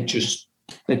 wow. They just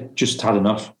had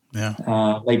enough.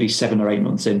 Yeah. Maybe 7 or 8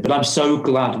 months in. But I'm so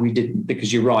glad we didn't,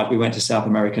 because you're right, we went to South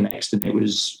America next, and it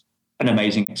was an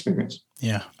amazing experience.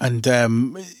 Yeah. And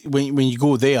when you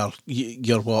go there,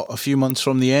 you're what, a few months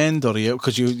from the end, or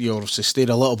because you obviously stayed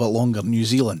a little bit longer in New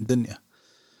Zealand, didn't you?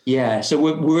 Yeah. So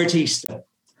we're at Easter.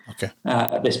 Okay.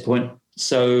 At this point.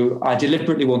 So I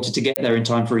deliberately wanted to get there in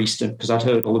time for Easter, because I'd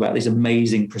heard all about these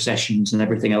amazing processions and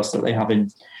everything else that they have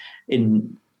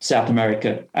in South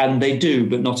America, and they do,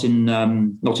 but not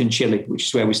in Chile, which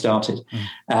is where we started.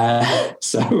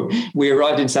 So we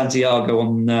arrived in Santiago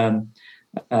on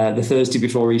the Thursday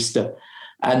before Easter,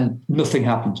 and nothing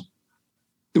happened.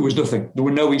 There was nothing. There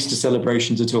were no Easter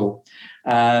celebrations at all.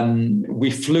 We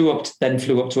flew up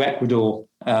to Ecuador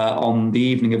on the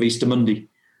evening of Easter Monday.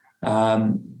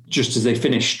 Just as they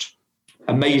finished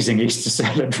amazing Easter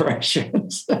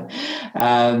celebrations.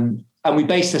 And we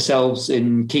based ourselves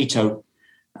in Quito,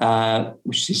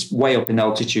 which is way up in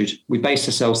altitude. We based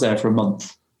ourselves there for a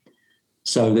month.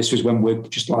 So this was when we're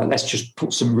just like, let's just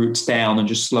put some roots down and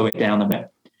just slow it down a bit.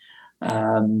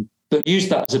 But used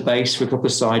that as a base for a couple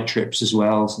of side trips as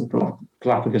well, so the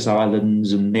Galapagos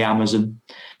Islands and the Amazon.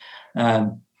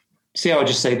 See how I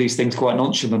just say these things quite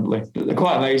nonchalantly, but they're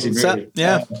quite amazing, really.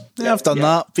 I've done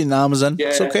that. Been in the Amazon. Yeah,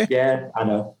 it's okay. Yeah, I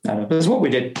know. That's what we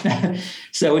did.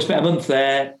 So we spent a month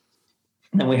there,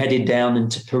 and then we headed down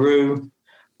into Peru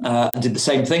and did the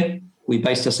same thing. We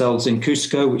based ourselves in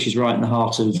Cusco, which is right in the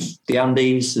heart of the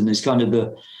Andes, and is kind of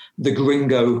the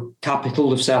gringo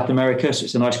capital of South America. So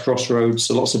it's a nice crossroads.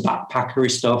 So lots of backpackery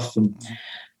stuff and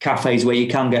cafes where you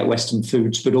can get Western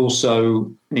foods, but also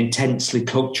an intensely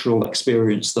cultural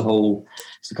experience.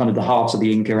 It's kind of the heart of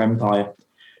the Inca Empire.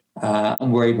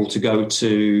 And we're able to go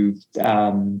to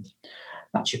Machu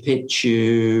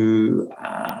Picchu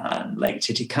and Lake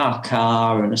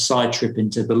Titicaca and a side trip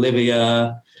into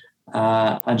Bolivia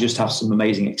and just have some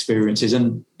amazing experiences.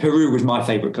 And Peru was my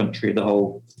favorite country, the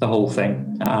whole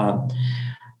thing.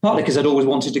 Partly because I'd always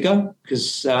wanted to go,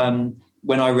 because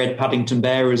when I read Paddington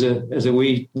Bear as a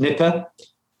wee nipper,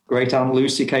 Great Aunt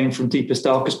Lucy came from deepest,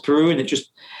 darkest Peru, and it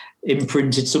just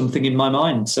imprinted something in my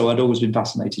mind. So I'd always been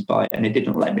fascinated by it, and it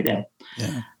didn't let me down.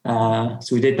 Yeah.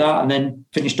 So we did that, and then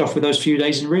finished off with those few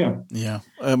days in Rio. Yeah.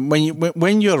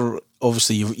 When you're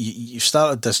obviously you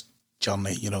started this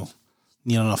journey,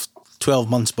 near enough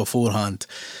 12 months beforehand.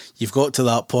 You've got to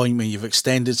that point where you've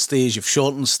extended stays, you've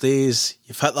shortened stays,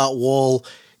 you've hit that wall.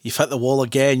 You've hit the wall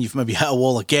again. You've maybe hit a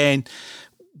wall again.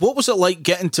 What was it like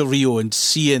getting to Rio and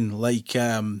seeing, that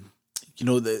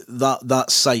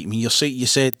site? I mean, you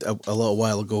said a little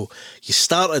while ago, you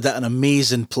started at an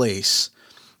amazing place,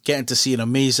 getting to see an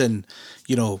amazing,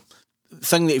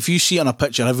 thing that if you see it on a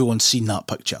picture, everyone's seen that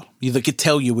picture. They could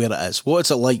tell you where it is. What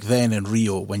is it like then in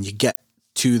Rio when you get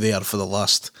to there for the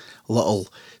last little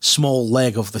small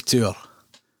leg of the tour?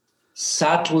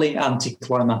 Sadly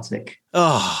anticlimactic.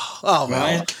 Oh,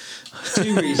 right.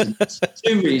 Two reasons.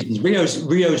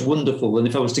 Rio's wonderful, and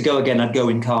if I was to go again, I'd go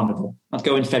in Carnival. I'd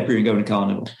go in February and go in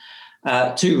Carnival.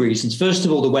 2 reasons. First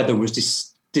of all, the weather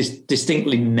was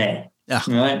distinctly meh.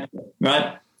 Yeah.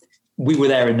 Right. We were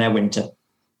there in their winter,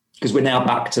 because we're now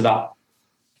back to that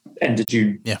end of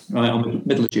June. Yeah. Right, or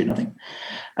middle of June, I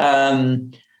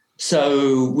think.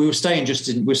 So we were staying in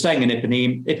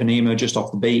Ipanema, just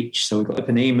off the beach. So we've got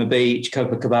Ipanema Beach,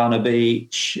 Copacabana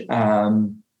Beach.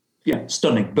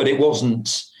 Stunning. But it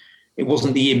wasn't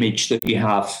the image that you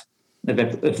have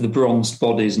of the bronzed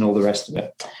bodies and all the rest of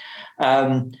it.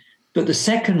 But the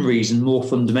second reason, more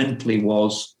fundamentally,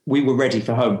 was we were ready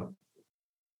for home.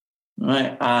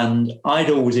 Right. And I'd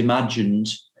always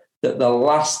imagined that the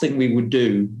last thing we would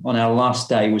do on our last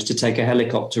day was to take a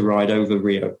helicopter ride over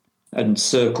Rio and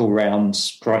circle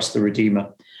round Christ the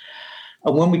Redeemer.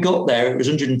 And when we got there, it was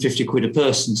 150 quid a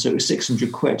person, so it was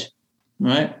 600 quid.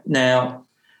 Right? Now,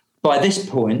 by this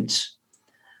point,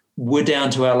 we're down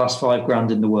to our last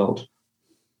 $5,000 in the world.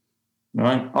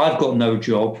 Right? I've got no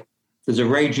job. There's a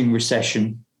raging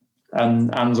recession,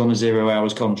 and Anne's on a 0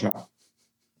 hours contract.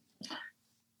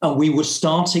 And we were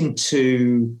starting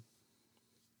to,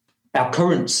 our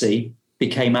currency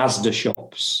became Asda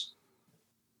shops,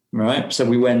 right? So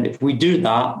we went, if we do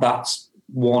that, that's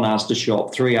one Asda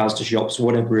shop, 3 Asda shops,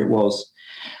 whatever it was.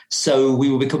 So we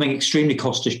were becoming extremely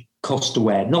cost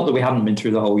aware, not that we hadn't been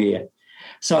through the whole year.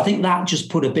 So I think that just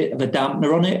put a bit of a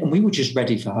dampener on it, and we were just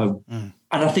ready for home. And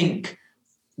I think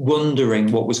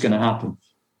wondering what was going to happen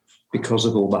because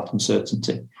of all that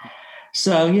uncertainty.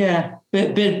 So yeah,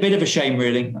 bit of a shame,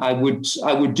 really. I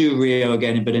would do Rio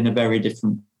again, but in a very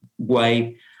different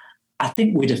way. I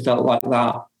think we'd have felt like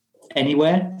that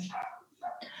anywhere.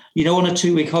 You know, on a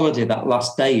 2-week holiday, that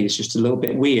last day is just a little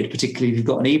bit weird, particularly if you've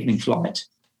got an evening flight.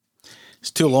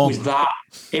 It's too long.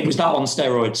 It was that on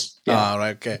steroids. Yeah.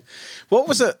 Right, okay. What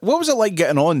was it like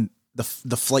getting on the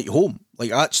flight home?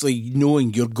 Like actually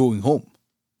knowing you're going home?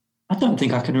 I don't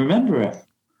think I can remember it.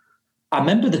 I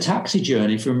remember the taxi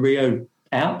journey from Rio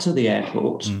out to the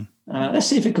airport. Let's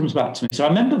see if it comes back to me. So I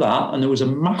remember that, and there was a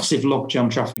massive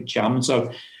logjam, traffic jam, and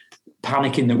so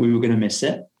panicking that we were going to miss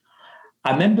it.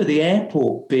 I remember the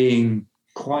airport being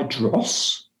quite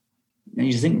dross. And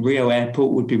you think Rio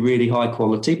Airport would be really high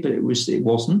quality, but it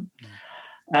wasn't.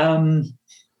 The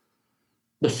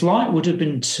flight would have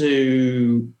been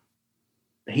to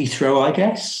Heathrow, I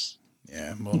guess.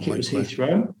 Yeah, I think it was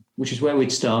Heathrow, which is where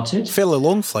we'd started. Fairly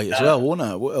long flight as well, won't it?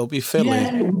 It'll be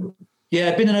fairly... Yeah,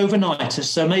 I've been an overnighter,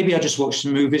 so maybe I just watched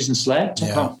some movies and slept.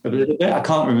 A little bit. I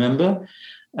can't remember.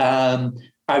 I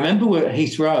remember we're at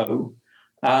Heathrow,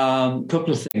 a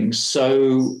couple of things.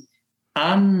 So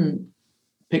Anne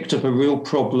picked up a real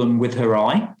problem with her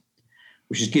eye,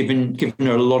 which has given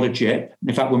her a lot of jip.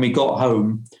 In fact, when we got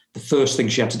home, the first thing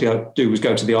she had to do was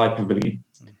go to the eye pavilion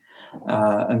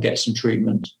and get some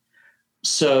treatment.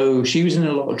 So she was in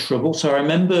a lot of trouble. So I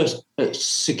remember at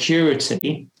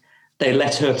security, they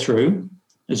let her through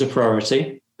as a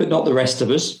priority, but not the rest of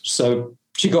us. So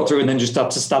she got through and then just had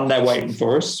to stand there waiting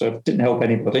for us. So it didn't help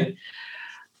anybody.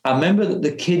 I remember that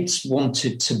the kids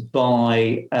wanted to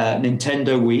buy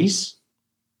Nintendo Wiis.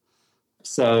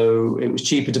 So it was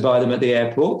cheaper to buy them at the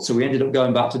airport. So we ended up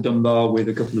going back to Dunbar with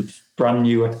a couple of brand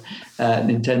new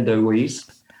Nintendo Wiis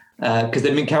because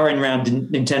they've been carrying around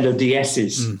Nintendo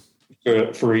DSs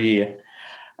for a year.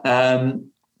 And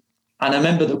I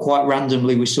remember that quite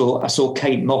randomly I saw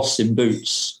Kate Moss in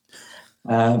boots.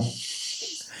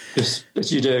 As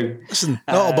you do. Listen,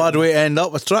 not a bad way to end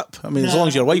up a trip. I mean, as long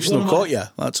as your wife's not caught you,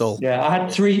 that's all. Yeah, I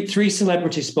had three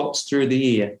celebrity spots through the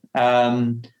year.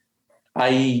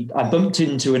 I bumped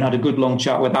into and had a good long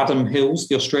chat with Adam Hills,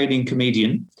 the Australian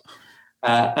comedian,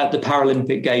 at the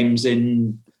Paralympic Games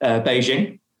in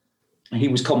Beijing. He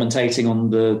was commentating on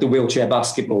the wheelchair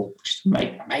basketball, which is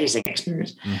an amazing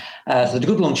experience. So I had a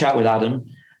good long chat with Adam.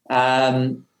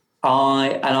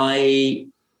 I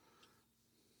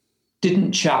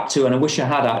didn't chat to, and I wish I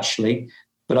had actually,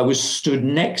 but I was stood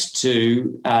next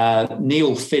to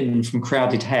Neil Finn from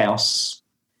Crowded House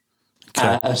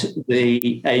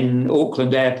in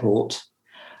Auckland Airport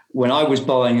when I was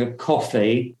buying a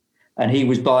coffee and he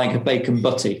was buying a bacon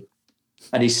butty.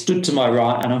 And he stood to my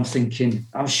right, and I'm thinking,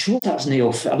 I'm sure that's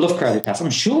Neil Finn. I love Crowded House. I'm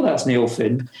sure that's Neil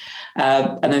Finn.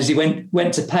 And as he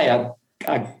went to pay,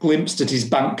 I glimpsed at his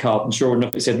bank card, and sure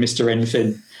enough, it said Mr. N.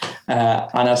 Finn.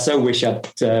 And I so wish I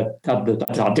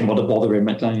didn't want to bother him.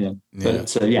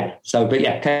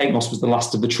 Kate Moss was the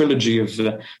last of the trilogy of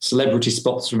celebrity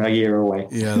spots from a year away.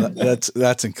 Yeah,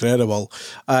 that's incredible.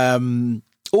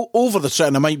 Over the trip,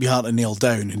 and it might be hard to nail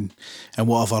down and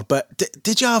whatever, but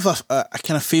did you have a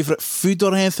kind of favourite food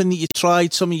or anything that you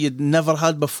tried, something you'd never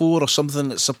had before, or something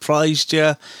that surprised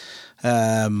you?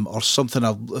 Or something,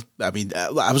 I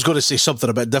was going to say something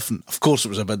a bit different. Of course it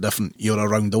was a bit different. You're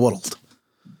around the world.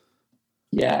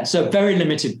 Yeah, so very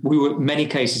limited. We were, in many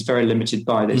cases, very limited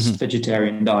by this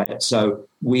vegetarian diet. So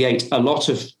we ate a lot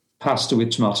of pasta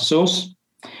with tomato sauce.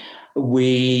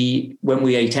 When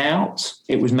we ate out,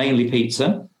 it was mainly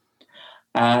pizza.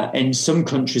 In some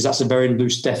countries, that's a very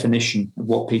loose definition of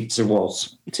what pizza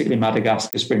was, particularly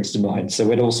Madagascar springs to mind. So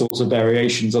we had all sorts of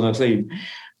variations on a theme.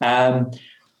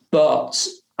 But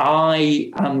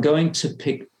I am going to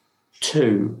pick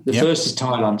two. The first is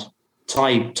Thailand.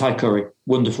 Thai curry,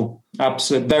 wonderful,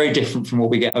 absolutely, very different from what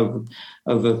we get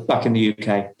over back in the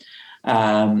UK.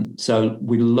 So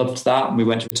we loved that, and we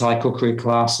went to a Thai cookery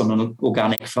class on an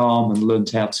organic farm and learned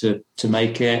how to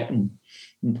make it, and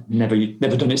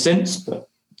never done it since. But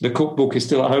the cookbook is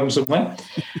still at home somewhere.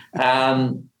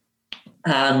 And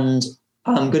I'm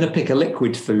going to pick a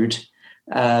liquid food.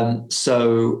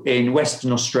 So in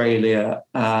Western Australia,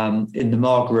 in the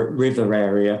Margaret River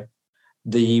area,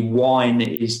 the wine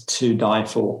is to die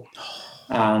for.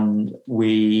 and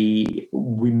we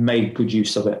made good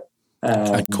use of it.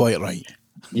 Quite right.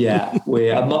 Yeah,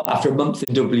 after a month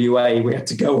in WA, we had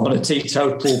to go on a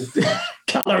teetotal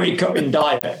calorie cutting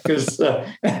diet because it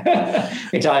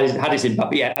had its impact.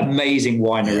 But yeah, amazing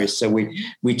wineries. So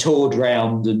we toured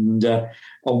round and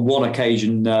on one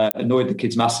occasion annoyed the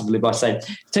kids massively by saying,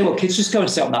 "Tell you what, kids, just go and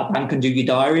sit on that bank and do your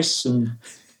diaries." And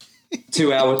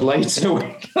 2 hours later,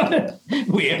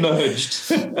 we emerged.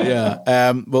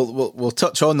 Yeah, we'll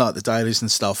touch on that, the diaries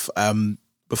and stuff.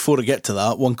 Before I get to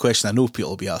that, one question I know people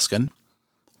will be asking.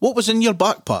 What was in your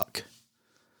backpack?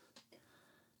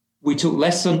 We took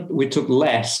less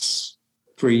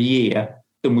for a year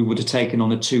than we would have taken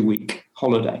on a 2-week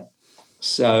holiday.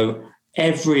 So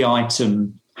every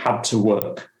item had to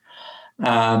work.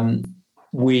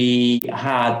 We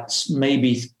had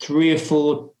maybe 3 or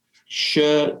 4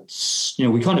 shirts.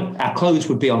 Our clothes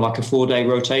would be on like a 4-day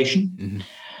rotation.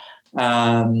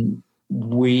 Mm-hmm.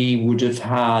 We would have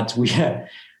had we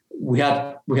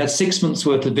had 6 months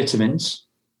worth of vitamins.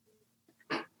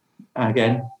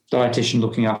 Again, dietitian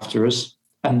looking after us,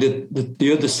 and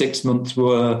the other 6 months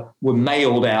were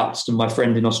mailed out to my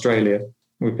friend in Australia.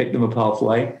 We picked them up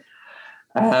halfway.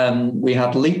 We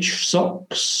had leech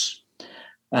socks.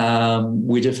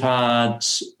 We'd have had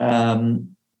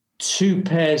 2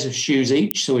 pairs of shoes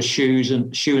each, so a shoe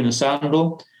and a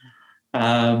sandal.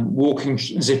 Walking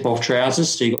zip-off trousers,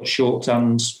 so you got short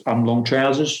and long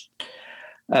trousers.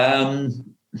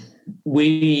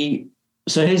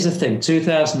 So here's the thing,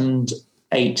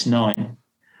 2008-9,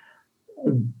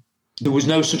 there was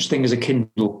no such thing as a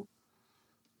Kindle.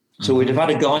 So we'd have had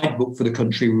a guidebook for the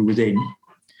country we were in,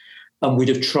 and we'd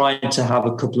have tried to have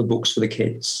a couple of books for the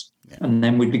kids. Yeah. And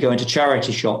then we'd be going to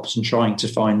charity shops and trying to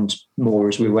find more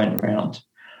as we went around.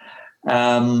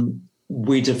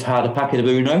 We'd have had a packet of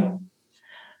Uno,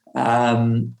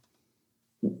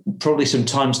 probably some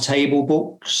times table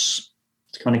books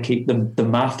to kind of keep the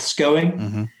maths going.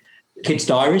 Mm-hmm. Kids'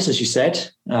 diaries, as you said,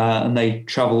 and they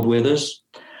travelled with us.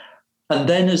 And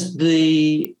then as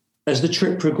the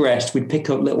trip progressed, we'd pick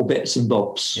up little bits and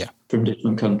bobs from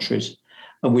different countries,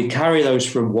 and we'd carry those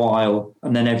for a while.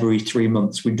 And then every 3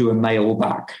 months, we'd do a mail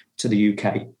back to the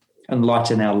UK and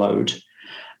lighten our load.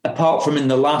 Apart from in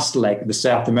the last leg, the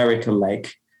South America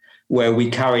leg, where we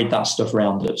carried that stuff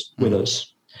around us with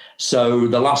us. So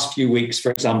the last few weeks,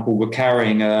 for example, we're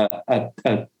carrying a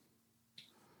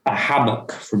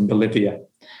hammock from Bolivia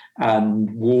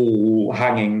and wall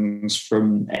hangings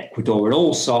from Ecuador and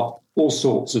all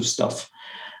sorts of stuff.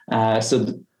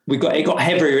 So it got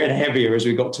heavier and heavier as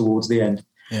we got towards the end.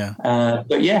 Yeah.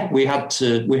 But yeah, we had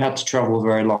to travel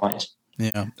very light.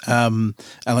 Yeah. And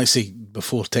like I say,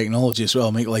 before technology as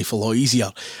well, make life a lot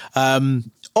easier.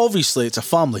 Obviously, it's a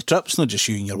family trip. It's not just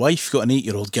you and your wife. You've got an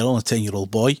 8-year-old girl and a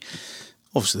 10-year-old boy.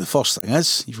 Obviously, the first thing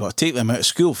is you've got to take them out of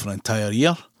school for an entire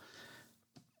year.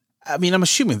 I mean, I'm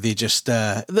assuming they just,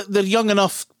 they're young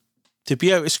enough to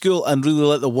be out of school and really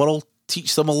let the world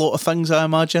teach them a lot of things, I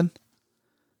imagine.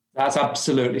 That's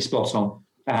absolutely spot on.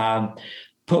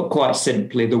 Put quite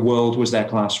simply, the world was their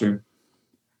classroom.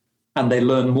 And they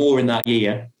learned more in that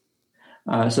year.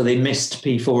 So they missed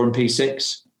P4 and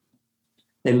P6.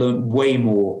 They learned way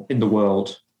more in the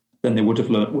world than they would have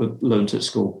learned at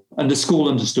school. And the school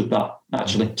understood that,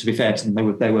 actually, to be fair to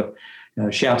them. They were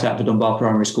shout out to Dunbar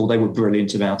Primary School. They were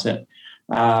brilliant about it.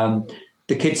 The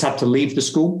kids had to leave the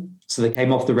school, so they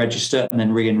came off the register and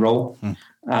then re-enroll.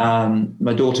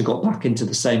 My daughter got back into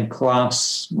the same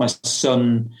class. My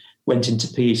son went into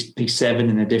P7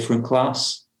 in a different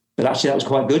class. But actually that was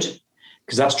quite good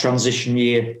because that's transition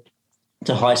year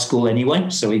to high school anyway.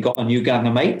 So he got a new gang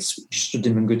of mates, which stood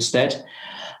him in good stead.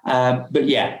 But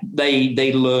yeah,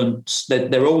 they learned that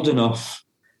they're old enough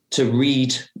to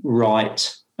read,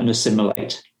 write, and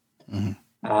assimilate. Mm-hmm.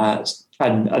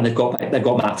 And they've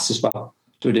got maths as well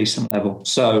to a decent level.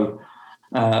 So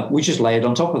we just layered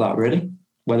on top of that, really,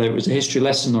 whether it was a history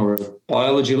lesson or a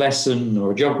biology lesson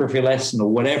or a geography lesson or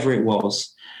whatever it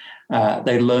was.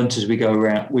 They learned as we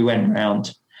went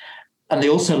around. And they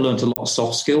also learned a lot of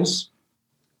soft skills,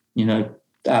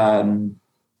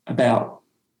 about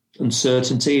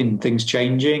uncertainty and things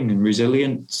changing and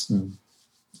resilience and,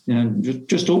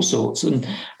 just all sorts. And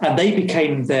they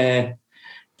became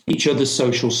each other's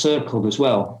social circle as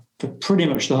well for pretty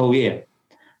much the whole year,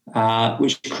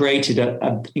 which created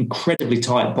an incredibly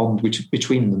tight bond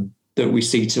between them that we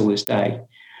see till this day.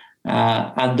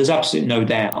 And there's absolutely no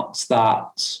doubt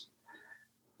that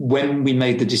when we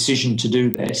made the decision to do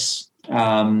this,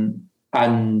 and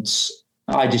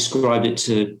I described it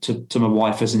to my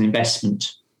wife as an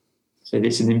investment. So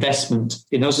it's an investment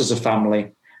in us as a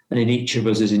family and in each of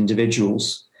us as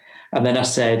individuals. And then I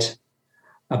said,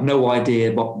 I've no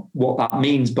idea what that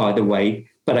means, by the way,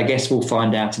 but I guess we'll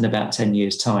find out in about 10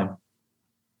 years' time.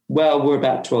 Well, we're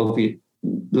about 12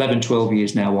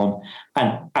 years now on,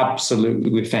 and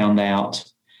absolutely we found out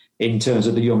in terms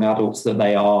of the young adults that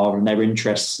they are and their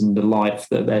interests and the life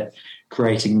that they're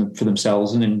creating for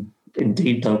themselves, and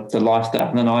indeed the life that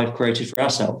Anne and I have created for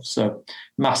ourselves. So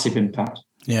massive impact.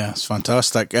 Yeah, it's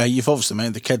fantastic. You've obviously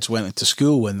mentioned the kids went into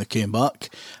school when they came back.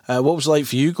 What was it like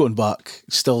for you going back,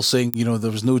 still saying,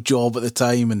 there was no job at the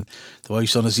time and the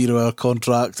wife's on a 0-hour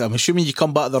contract? I'm assuming you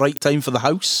come back at the right time for the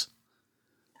house?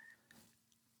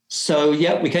 So,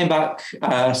 yeah, we came back.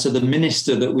 So the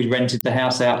minister that we rented the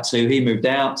house out to, he moved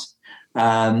out.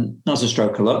 That was a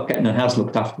stroke of luck, getting a house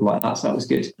looked after like that, so that was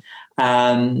good.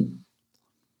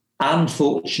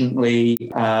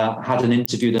 Unfortunately, had an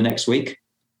interview the next week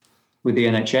with the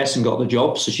NHS and got the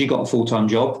job. So she got a full-time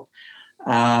job.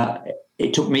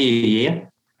 It took me a year.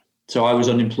 So I was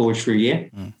unemployed for a year.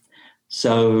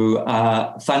 So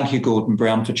thank you, Gordon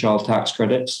Brown, for child tax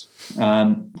credits,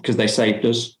 because they saved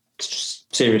us.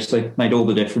 Seriously, made all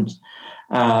the difference.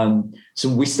 So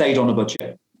we stayed on a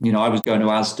budget. I was going to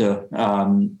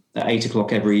Asda at 8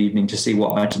 o'clock every evening to see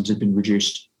what items had been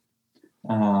reduced.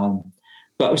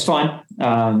 But it was fine.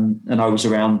 And I was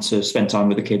around to spend time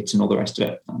with the kids and all the rest of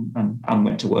it, and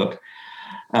went to work.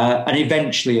 And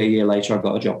eventually, a year later, I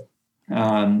got a job.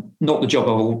 Not the job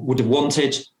I would have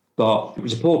wanted, but it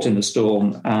was a port in the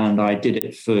storm, and I did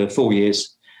it for 4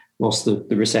 years whilst the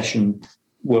recession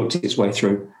worked its way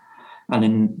through.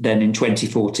 And then in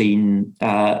 2014,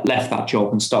 left that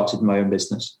job and started my own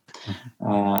business.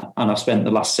 And I've spent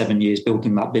the last 7 years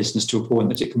building that business to a point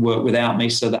that it can work without me,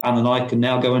 so that Anne and I can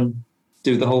now go and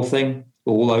do the whole thing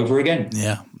all over again.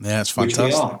 Yeah, it's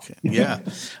fantastic. Yeah.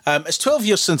 It's 12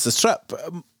 years since the trip.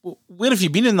 Where have you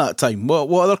been in that time? What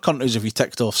other countries have you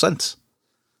ticked off since?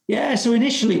 Yeah, so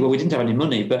initially, we didn't have any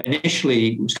money, but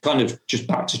initially it was kind of just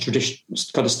back to tradition,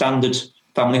 kind of standard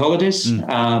family holidays.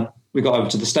 We got over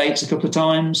to the States a couple of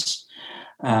times,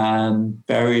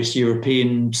 various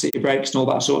European city breaks and all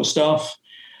that sort of stuff.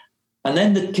 And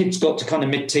then the kids got to kind of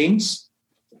mid-teens,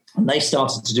 and they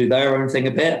started to do their own thing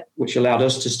a bit, which allowed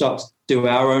us to start to do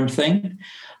our own thing.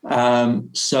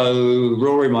 So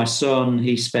Rory, my son,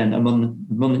 he spent a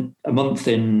month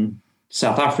in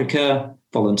South Africa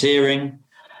volunteering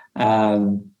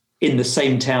in the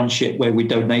same township where we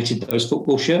donated those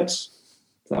football shirts.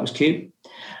 So that was cute.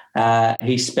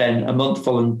 He spent 2 months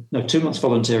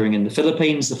volunteering in the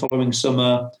Philippines the following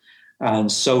summer,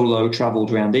 and solo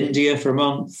travelled around India for a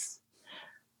month.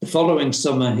 The following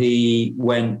summer, he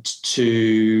went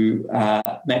to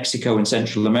Mexico and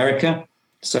Central America,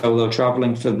 solo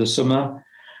travelling for the summer.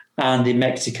 And in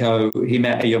Mexico, he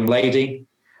met a young lady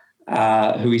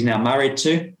who he's now married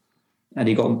to. And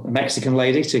he got a Mexican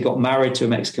lady. So he got married to a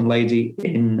Mexican lady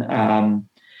in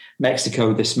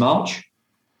Mexico this March.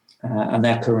 And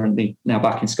they're currently now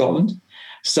back in Scotland.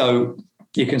 So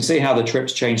you can see how the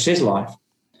trip's changed his life.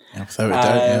 Yeah, without a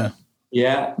doubt, yeah.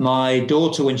 Yeah, my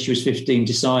daughter, when she was 15,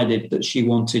 decided that she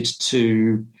wanted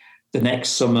to, the next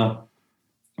summer,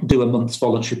 do a month's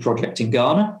voluntary project in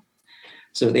Ghana.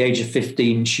 So at the age of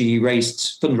 15, she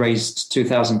fundraised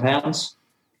 £2,000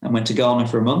 and went to Ghana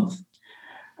for a month.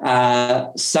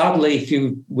 Sadly, a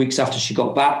few weeks after she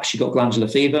got back, she got glandular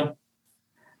fever,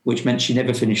 which meant she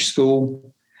never finished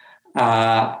school.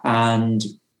 And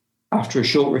after a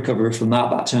short recovery from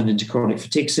that turned into chronic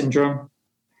fatigue syndrome,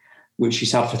 which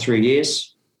she's had for 3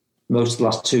 years. Most of the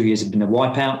last 2 years have been a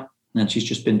wipeout, and she's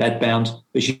just been bedbound.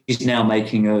 But she's now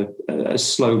making a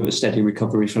slow but steady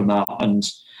recovery from that, and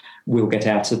we'll get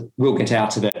out of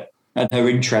it. And her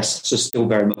interests are still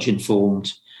very much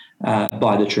informed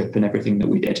by the trip and everything that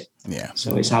we did. Yeah.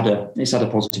 So it's had a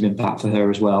positive impact for her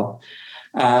as well.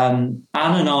 Anne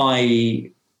and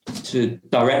I, to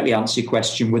directly answer your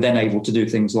question, were then able to do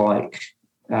things like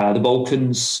the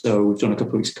Balkans. So we've done a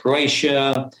couple of weeks in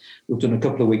Croatia. We've done a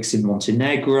couple of weeks in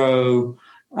Montenegro.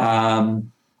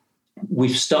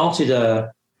 We've started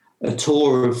a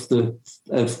tour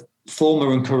of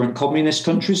former and current communist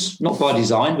countries, not by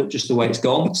design, but just the way it's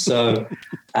gone. So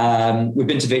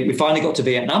we finally got to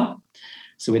Vietnam.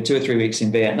 So we had 2 or 3 weeks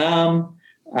in Vietnam.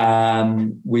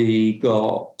 We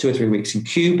got 2 or 3 weeks in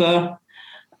Cuba.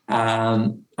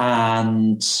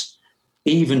 And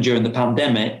even during the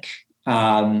pandemic,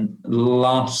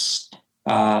 last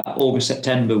August,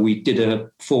 September, we did a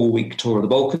 4-week tour of the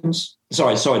Balkans.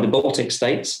 The Baltic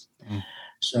states.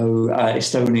 So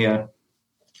Estonia,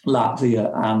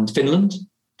 Latvia, and Finland.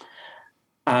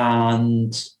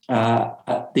 And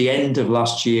at the end of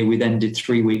last year, we then did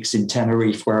 3 weeks in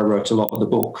Tenerife, where I wrote a lot of the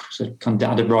book. So kind of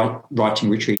had a writing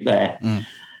retreat there.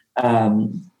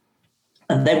 And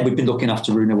And then we've been looking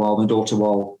after Runa while my daughter,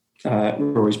 while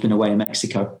Rory's been away in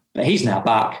Mexico. But he's now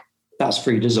back. That's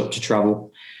freed us up to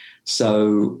travel.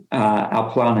 So our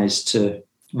plan is to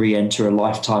re-enter a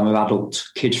lifetime of adult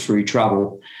kid-free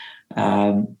travel.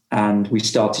 And we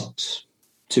started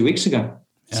 2 weeks ago.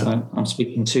 Yeah. So I'm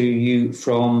speaking to you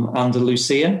from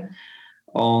Andalusia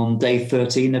on day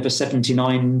 13 of a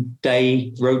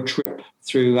 79-day road trip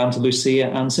through Andalusia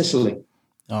and Sicily,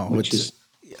 which is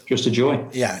just a joy.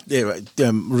 Yeah, it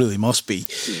really must be.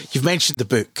 You've mentioned the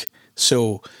book.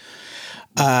 So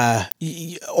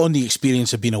on the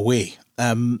experience of being away,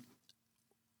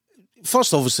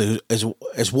 first, obviously,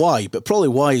 is why, but probably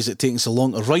why is it taking so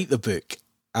long to write the book?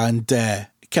 And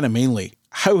kind of mainly,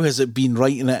 how has it been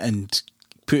writing it and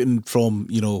putting from,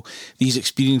 these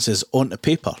experiences onto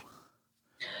paper?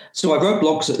 So I wrote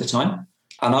blogs at the time,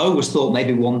 and I always thought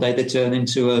maybe one day they'd turn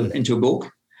into a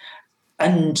book.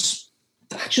 And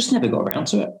I just never got around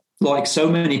to it. Like so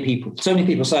many people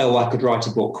say, I could write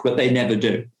a book, but they never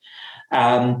do.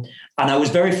 And I was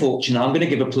very fortunate. I'm going to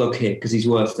give a plug here because he's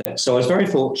worth it. So I was very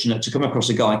fortunate to come across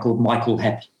a guy called Michael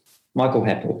Heppell,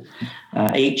 Heppell.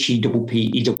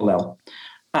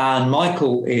 And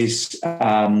Michael is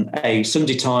a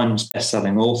Sunday Times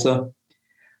bestselling author.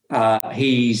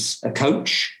 He's a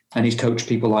coach, and he's coached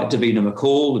people like Davina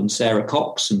McCall and Sarah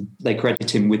Cox, and they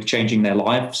credit him with changing their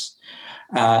lives.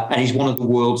 And he's one of the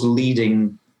world's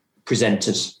leading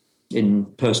presenters in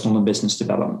personal and business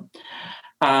development.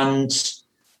 And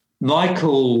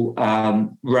Michael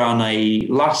ran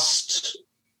last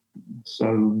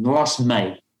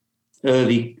May,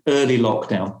 early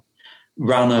lockdown,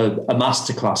 ran a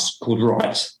masterclass called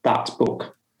Write That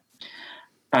Book.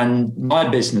 And my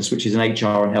business, which is an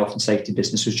HR and health and safety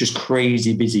business, was just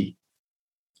crazy busy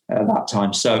at that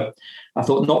time. So I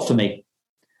thought, not for me.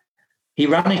 He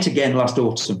ran it again last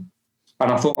autumn.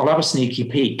 And I thought, I'll have a sneaky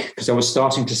peek, because I was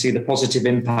starting to see the positive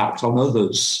impact on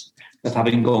others of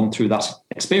having gone through that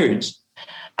experience.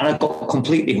 And I got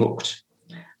completely hooked.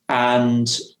 And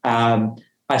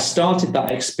I started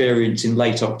that experience in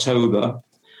late October.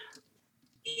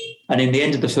 And in the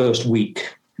end of the first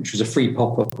week, which was a free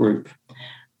pop-up group,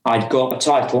 I'd got a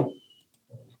title,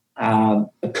 a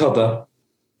cover,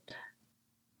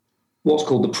 what's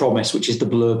called the promise, which is the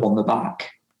blurb on the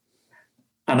back.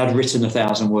 And I'd written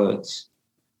 1,000 words.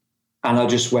 And I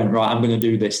just went, right, I'm going to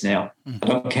do this now. I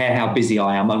don't care how busy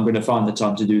I am. I'm going to find the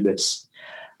time to do this.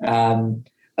 And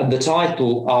the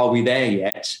title, Are We There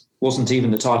Yet?, wasn't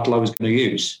even the title I was going to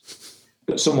use.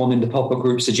 But someone in the pop-up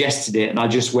group suggested it, and I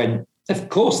just went, of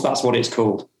course that's what it's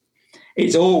called.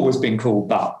 It's always been called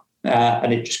that.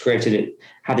 And it just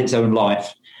had its own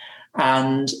life.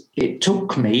 And it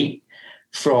took me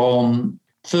from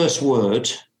first word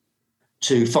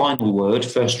to final word,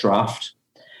 first draft.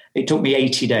 It took me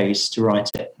 80 days to write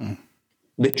it.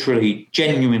 Literally,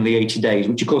 genuinely 80 days,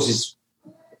 which of course is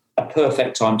a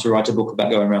perfect time to write a book about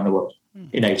going around the world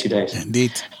in 80 days.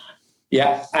 Indeed.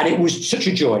 Yeah, and it was such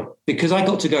a joy because I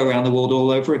got to go around the world all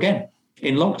over again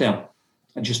in lockdown.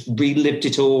 I just relived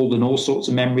it all, and all sorts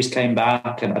of memories came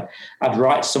back, and I'd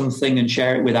write something and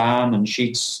share it with Anne, and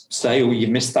she'd say, oh, you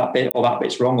missed that bit, or that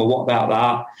bit's wrong, or what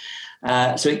about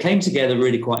that? So it came together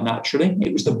really quite naturally.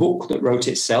 It was the book that wrote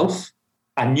itself.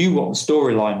 I knew what the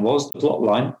storyline was, the plot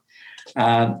line.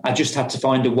 I just had to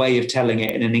find a way of telling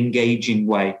it in an engaging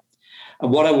way.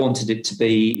 And what I wanted it to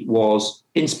be was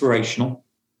inspirational.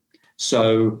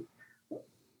 So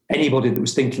anybody that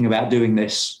was thinking about doing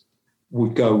this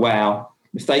would go, wow,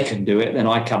 if they can do it, then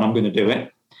I can, I'm going to do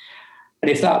it. And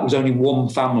if that was only one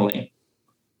family,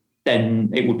 then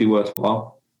it would be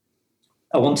worthwhile.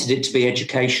 I wanted it to be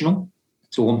educational.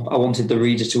 So I wanted the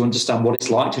reader to understand what it's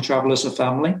like to travel as a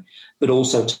family, but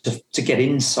also to get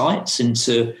insights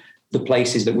into the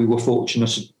places that we were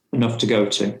fortunate enough to go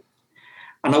to.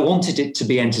 And I wanted it to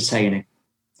be entertaining.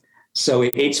 So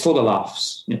it's full of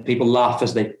laughs. People laugh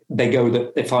as they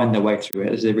go, they find their way through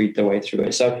it, as they read their way through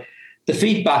it. So the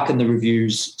feedback and the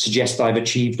reviews suggest I've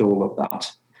achieved all of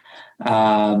that.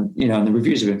 And the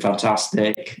reviews have been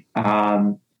fantastic.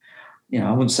 I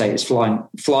wouldn't say it's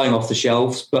flying off the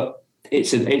shelves, but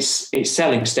it's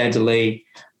selling steadily.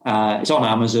 It's on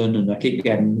Amazon, and I keep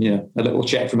getting a little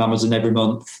check from Amazon every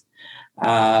month.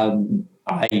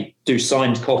 I do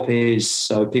signed copies,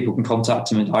 so people can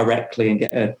contact me directly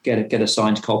and get a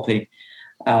signed copy.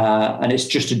 And it's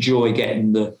just a joy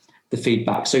getting the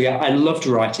feedback. So yeah, I loved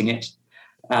writing it.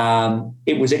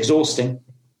 It was exhausting,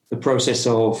 the process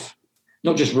of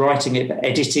not just writing it, but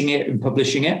editing it and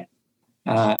publishing it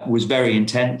was very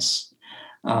intense.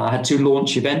 I had 2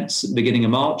 launch events at the beginning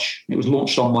of March. It was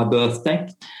launched on my birthday.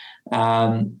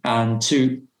 And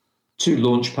two two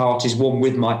launch parties, one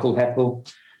with Michael Heppel,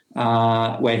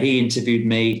 where he interviewed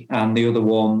me, and the other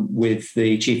one with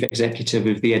the chief executive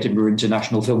of the Edinburgh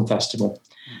International Film Festival.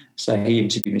 So he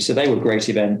interviewed me. So they were great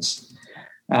events.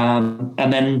 And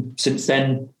then since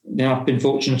then, I've been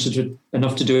fortunate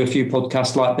enough to do a few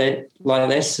podcasts like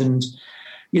this. And,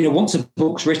 once a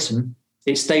book's written,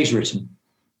 it stays written.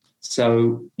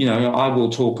 So, I will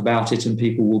talk about it and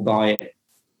people will buy it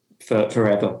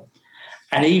forever.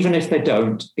 And even if they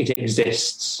don't, it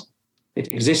exists.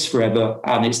 It exists forever,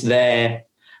 and it's there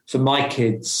for my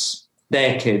kids,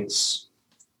 their kids,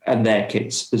 and their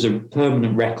kids. There's a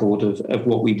permanent record of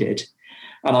what we did.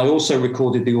 And I also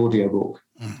recorded the audiobook.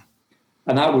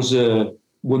 And that was a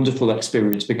wonderful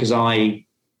experience because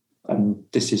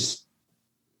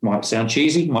might sound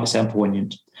cheesy, might sound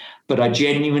poignant, but I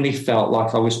genuinely felt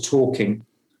like I was talking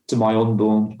to my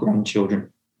unborn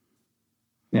grandchildren.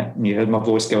 Yeah, and you heard my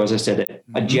voice go as I said it.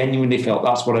 I genuinely felt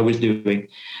that's what I was doing,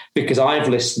 because I've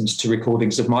listened to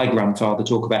recordings of my grandfather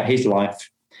talk about his life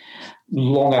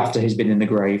long after he's been in the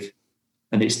grave,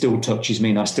 and it still touches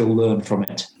me and I still learn from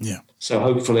it. Yeah. So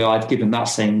hopefully I've given that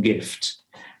same gift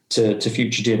to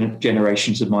future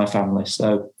generations of my family.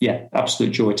 So, yeah,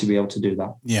 absolute joy to be able to do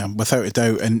that. Yeah, without a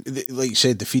doubt. And like you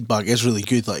said, the feedback is really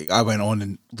good. Like, I went on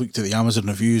and looked at the Amazon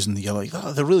reviews and you're like,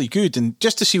 oh, they're really good. And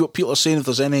just to see what people are saying, if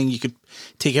there's anything you could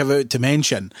take out to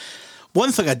mention.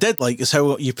 One thing I did like is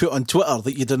how you put on Twitter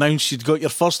that you'd announced you'd got your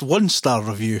first 1-star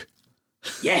review.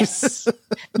 Yes.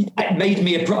 It made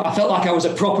me I felt like I was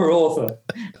a proper author.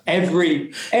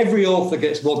 Every author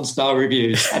gets 1-star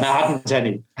reviews, and I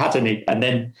hadn't had any. And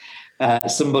then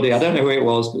somebody, I don't know who it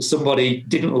was, but somebody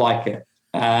didn't like it.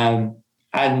 And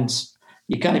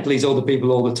you can't please all the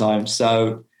people all the time.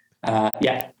 So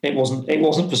it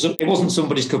wasn't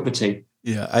somebody's cup of tea.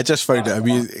 Yeah, I just found it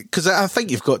amusing because I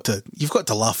think you've got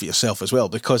to laugh at yourself as well,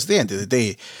 because at the end of the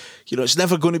day, it's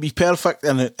never going to be perfect,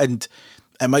 and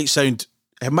it might sound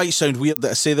weird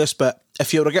that I say this, but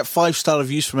if you were to get 5-star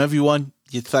reviews from everyone,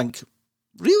 you'd think,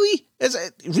 really? Is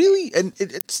it really? And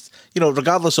it's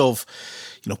regardless of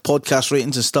podcast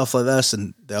ratings and stuff like this,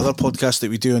 and the other podcast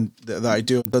that we do and that I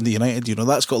do on Dundee United,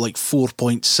 that's got like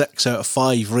 4.6 out of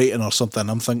 5 rating or something.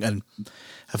 I'm thinking,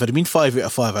 if it had been 5 out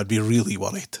of 5, I'd be really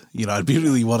worried. I'd be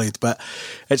really worried. But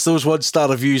it's those 1-star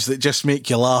reviews that just make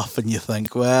you laugh, and you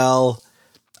think, well,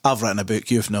 I've written a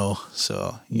book, you've no,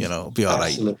 so, it'll be all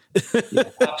right. Yeah,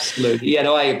 absolutely. Yeah,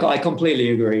 no, I completely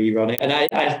agree, Ronnie. And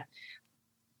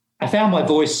I found my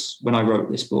voice when I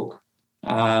wrote this book.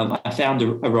 I found a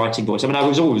writing voice. I mean, I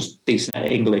was always decent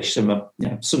at English. I'm a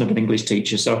son of an English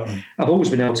teacher, so I've always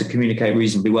been able to communicate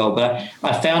reasonably well. But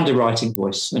I found a writing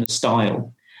voice and a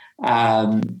style.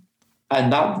 And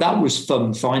that was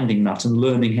fun, finding that and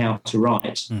learning how to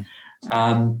write.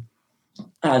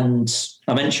 And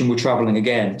I mentioned we're travelling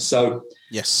again. So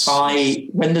yes,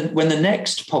 when the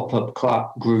next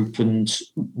pop-up group and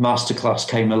masterclass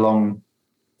came along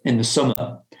in the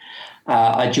summer,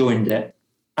 I joined it,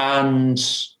 and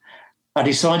I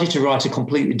decided to write a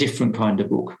completely different kind of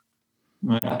book.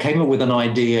 I came up with an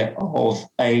idea of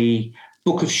a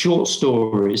book of short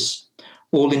stories,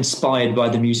 all inspired by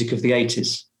the music of the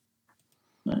 80s.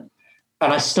 And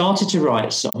I started to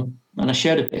write some, and I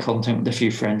shared a bit of content with a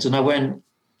few friends, and I went,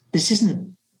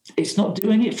 it's not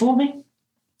doing it for me.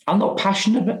 I'm not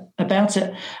passionate about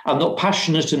it. I'm not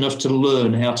passionate enough to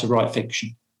learn how to write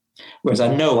fiction. Whereas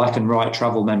I know I can write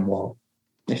travel memoir.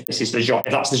 If this is if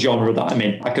that's the genre that I'm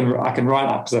in, I can write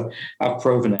that because I've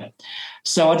proven it.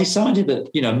 So I decided that,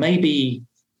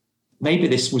 maybe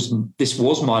this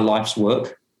was my life's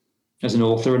work as an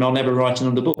author, and I'll never write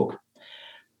another book.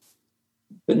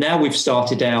 But now we've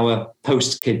started our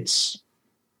post-kids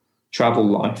travel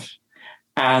life.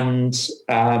 And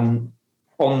on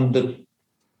the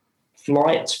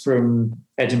flight from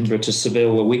Edinburgh to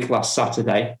Seville a week last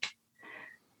Saturday,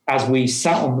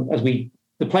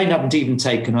 the plane hadn't even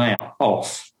taken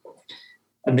off,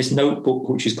 and this notebook,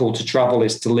 which is called To Travel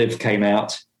Is to Live, came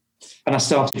out, and I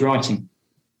started writing.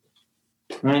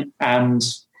 Right? And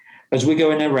as we're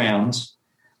going around,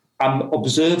 I'm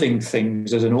observing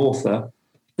things as an author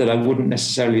that I wouldn't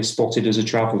necessarily have spotted as a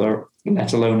traveller,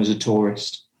 let alone as a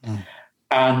tourist.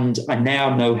 And I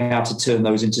now know how to turn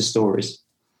those into stories.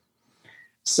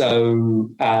 So,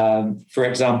 for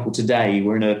example, today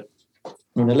we're in a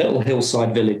little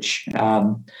hillside village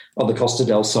on the Costa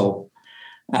del Sol,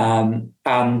 and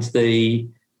the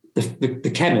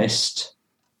chemist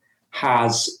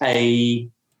has a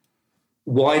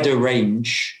wider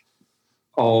range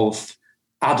of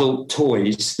adult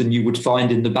toys than you would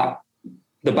find in the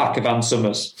back of Ann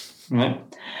Summers, right?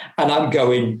 And I'm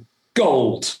going,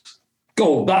 gold,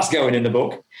 that's going in the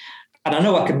book. I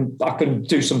know I can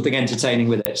do something entertaining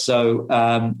with it. So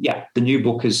the new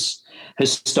book has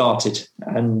started,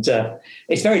 and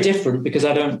it's very different because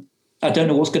I don't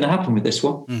know what's going to happen with this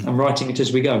one. I'm writing it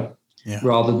as we go,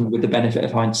 rather than with the benefit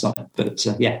of hindsight. But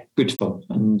good fun,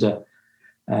 and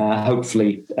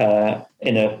hopefully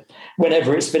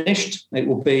whenever it's finished, it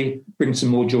will bring some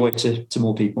more joy to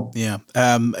more people. Yeah.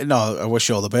 No, I wish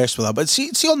you all the best with that. But see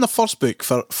on the first book,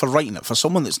 for writing it, for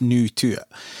someone that's new to it,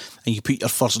 and you put your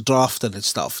first draft in and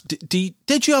stuff,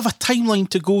 did you have a timeline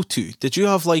to go to? Did you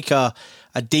have like a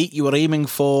date you were aiming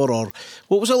for, or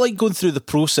what was it like going through the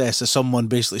process of someone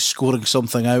basically scoring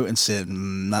something out and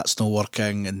saying that's not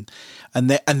working, and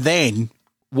then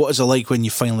what is it like when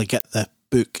you finally get the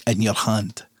book in your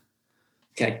hand?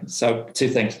 Okay, so two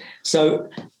things. So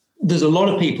there's a lot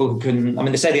of people who can,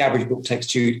 they say the average book takes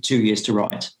two years to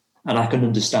write, and I can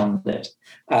understand that.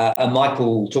 And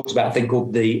Michael talks about a thing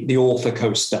called the author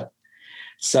coaster.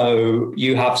 So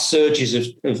you have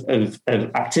surges of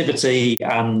activity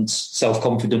and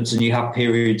self-confidence, and you have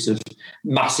periods of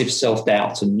massive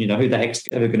self-doubt and, who the heck's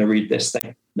ever going to read this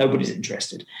thing? Nobody's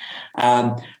interested.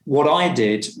 What I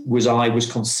did was I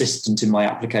was consistent in my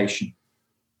application.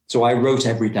 So I wrote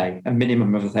every day, a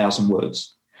minimum of 1,000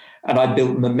 words, and I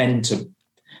built momentum.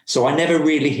 So I never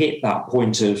really hit that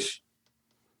point of,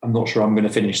 I'm not sure I'm going to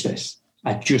finish this.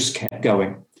 I just kept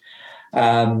going.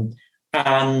 And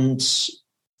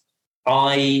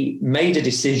I made a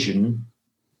decision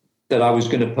that I was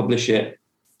going to publish it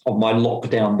on my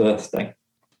lockdown birthday.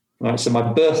 Right? So my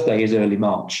birthday is early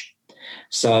March.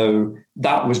 So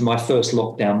that was my first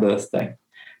lockdown birthday.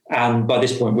 And by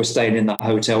this point, we're staying in that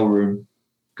hotel room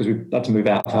because we had to move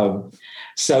out of home.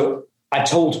 So I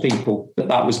told people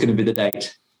that was going to be the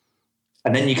date.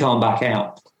 And then you can't back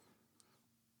out.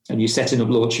 And you're setting up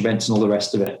launch events and all the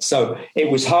rest of it. So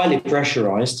it was highly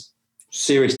pressurized,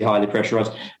 seriously highly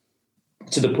pressurized,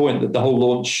 to the point that the whole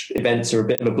launch events are a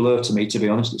bit of a blur to me, to be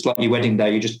honest. It's like your wedding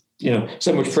day. You just,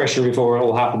 so much pressure before it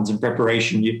all happens in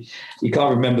preparation. You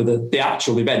can't remember the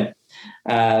actual event.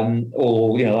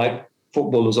 Or, like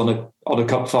footballers on a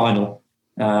cup final,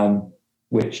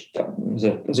 which was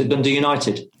it Dundee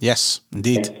United? Yes,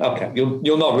 indeed. Okay,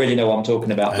 you'll not really know what I'm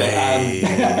talking about.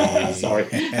 But, sorry.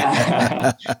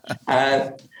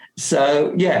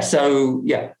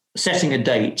 Setting a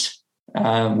date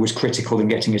was critical in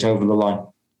getting it over the line.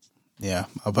 Yeah,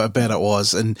 I bet it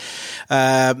was. And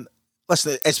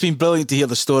listen, it's been brilliant to hear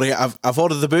the story. I've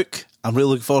ordered the book. I'm really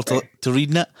looking forward to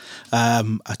reading it.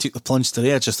 I took the plunge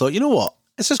today. I just thought, you know what?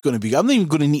 This is going to be good. I'm not even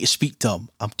going to need to speak to him.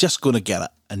 I'm just going to get it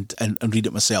and read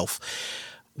it myself.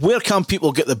 Where can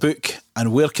people get the book,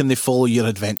 and where can they follow your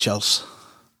adventures?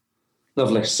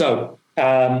 Lovely. So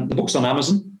the book's on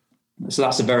Amazon. So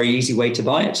that's a very easy way to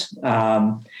buy it.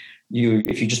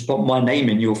 If you just put my name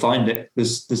in, you'll find it.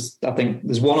 I think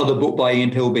there's one other book by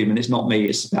Ian Pilbeam, and it's not me.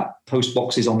 It's about post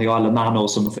boxes on the Isle of Man or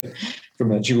something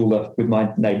from a jeweler with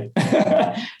my name.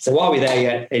 So while we're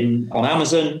there on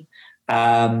Amazon,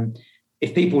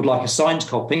 if people would like a signed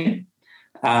copy,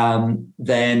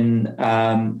 then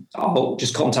I'll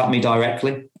just contact me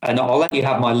directly, and I'll let you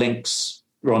have my links,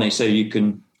 Ronnie, so you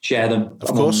can share them. Of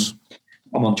course.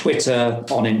 I'm on Twitter,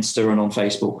 on Insta, and on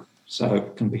Facebook. So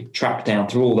it can be tracked down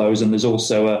through all those. And there's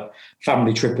also a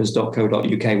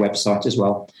familytrippers.co.uk website as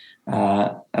well.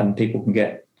 And people can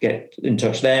get in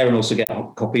touch there and also get a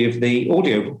copy of the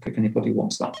audiobook if anybody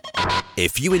wants that.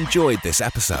 If you enjoyed this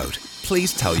episode,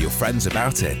 please tell your friends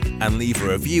about it and leave a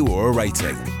review or a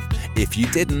rating. If you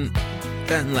didn't,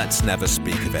 then let's never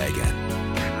speak of it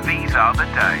again. These are the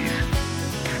days.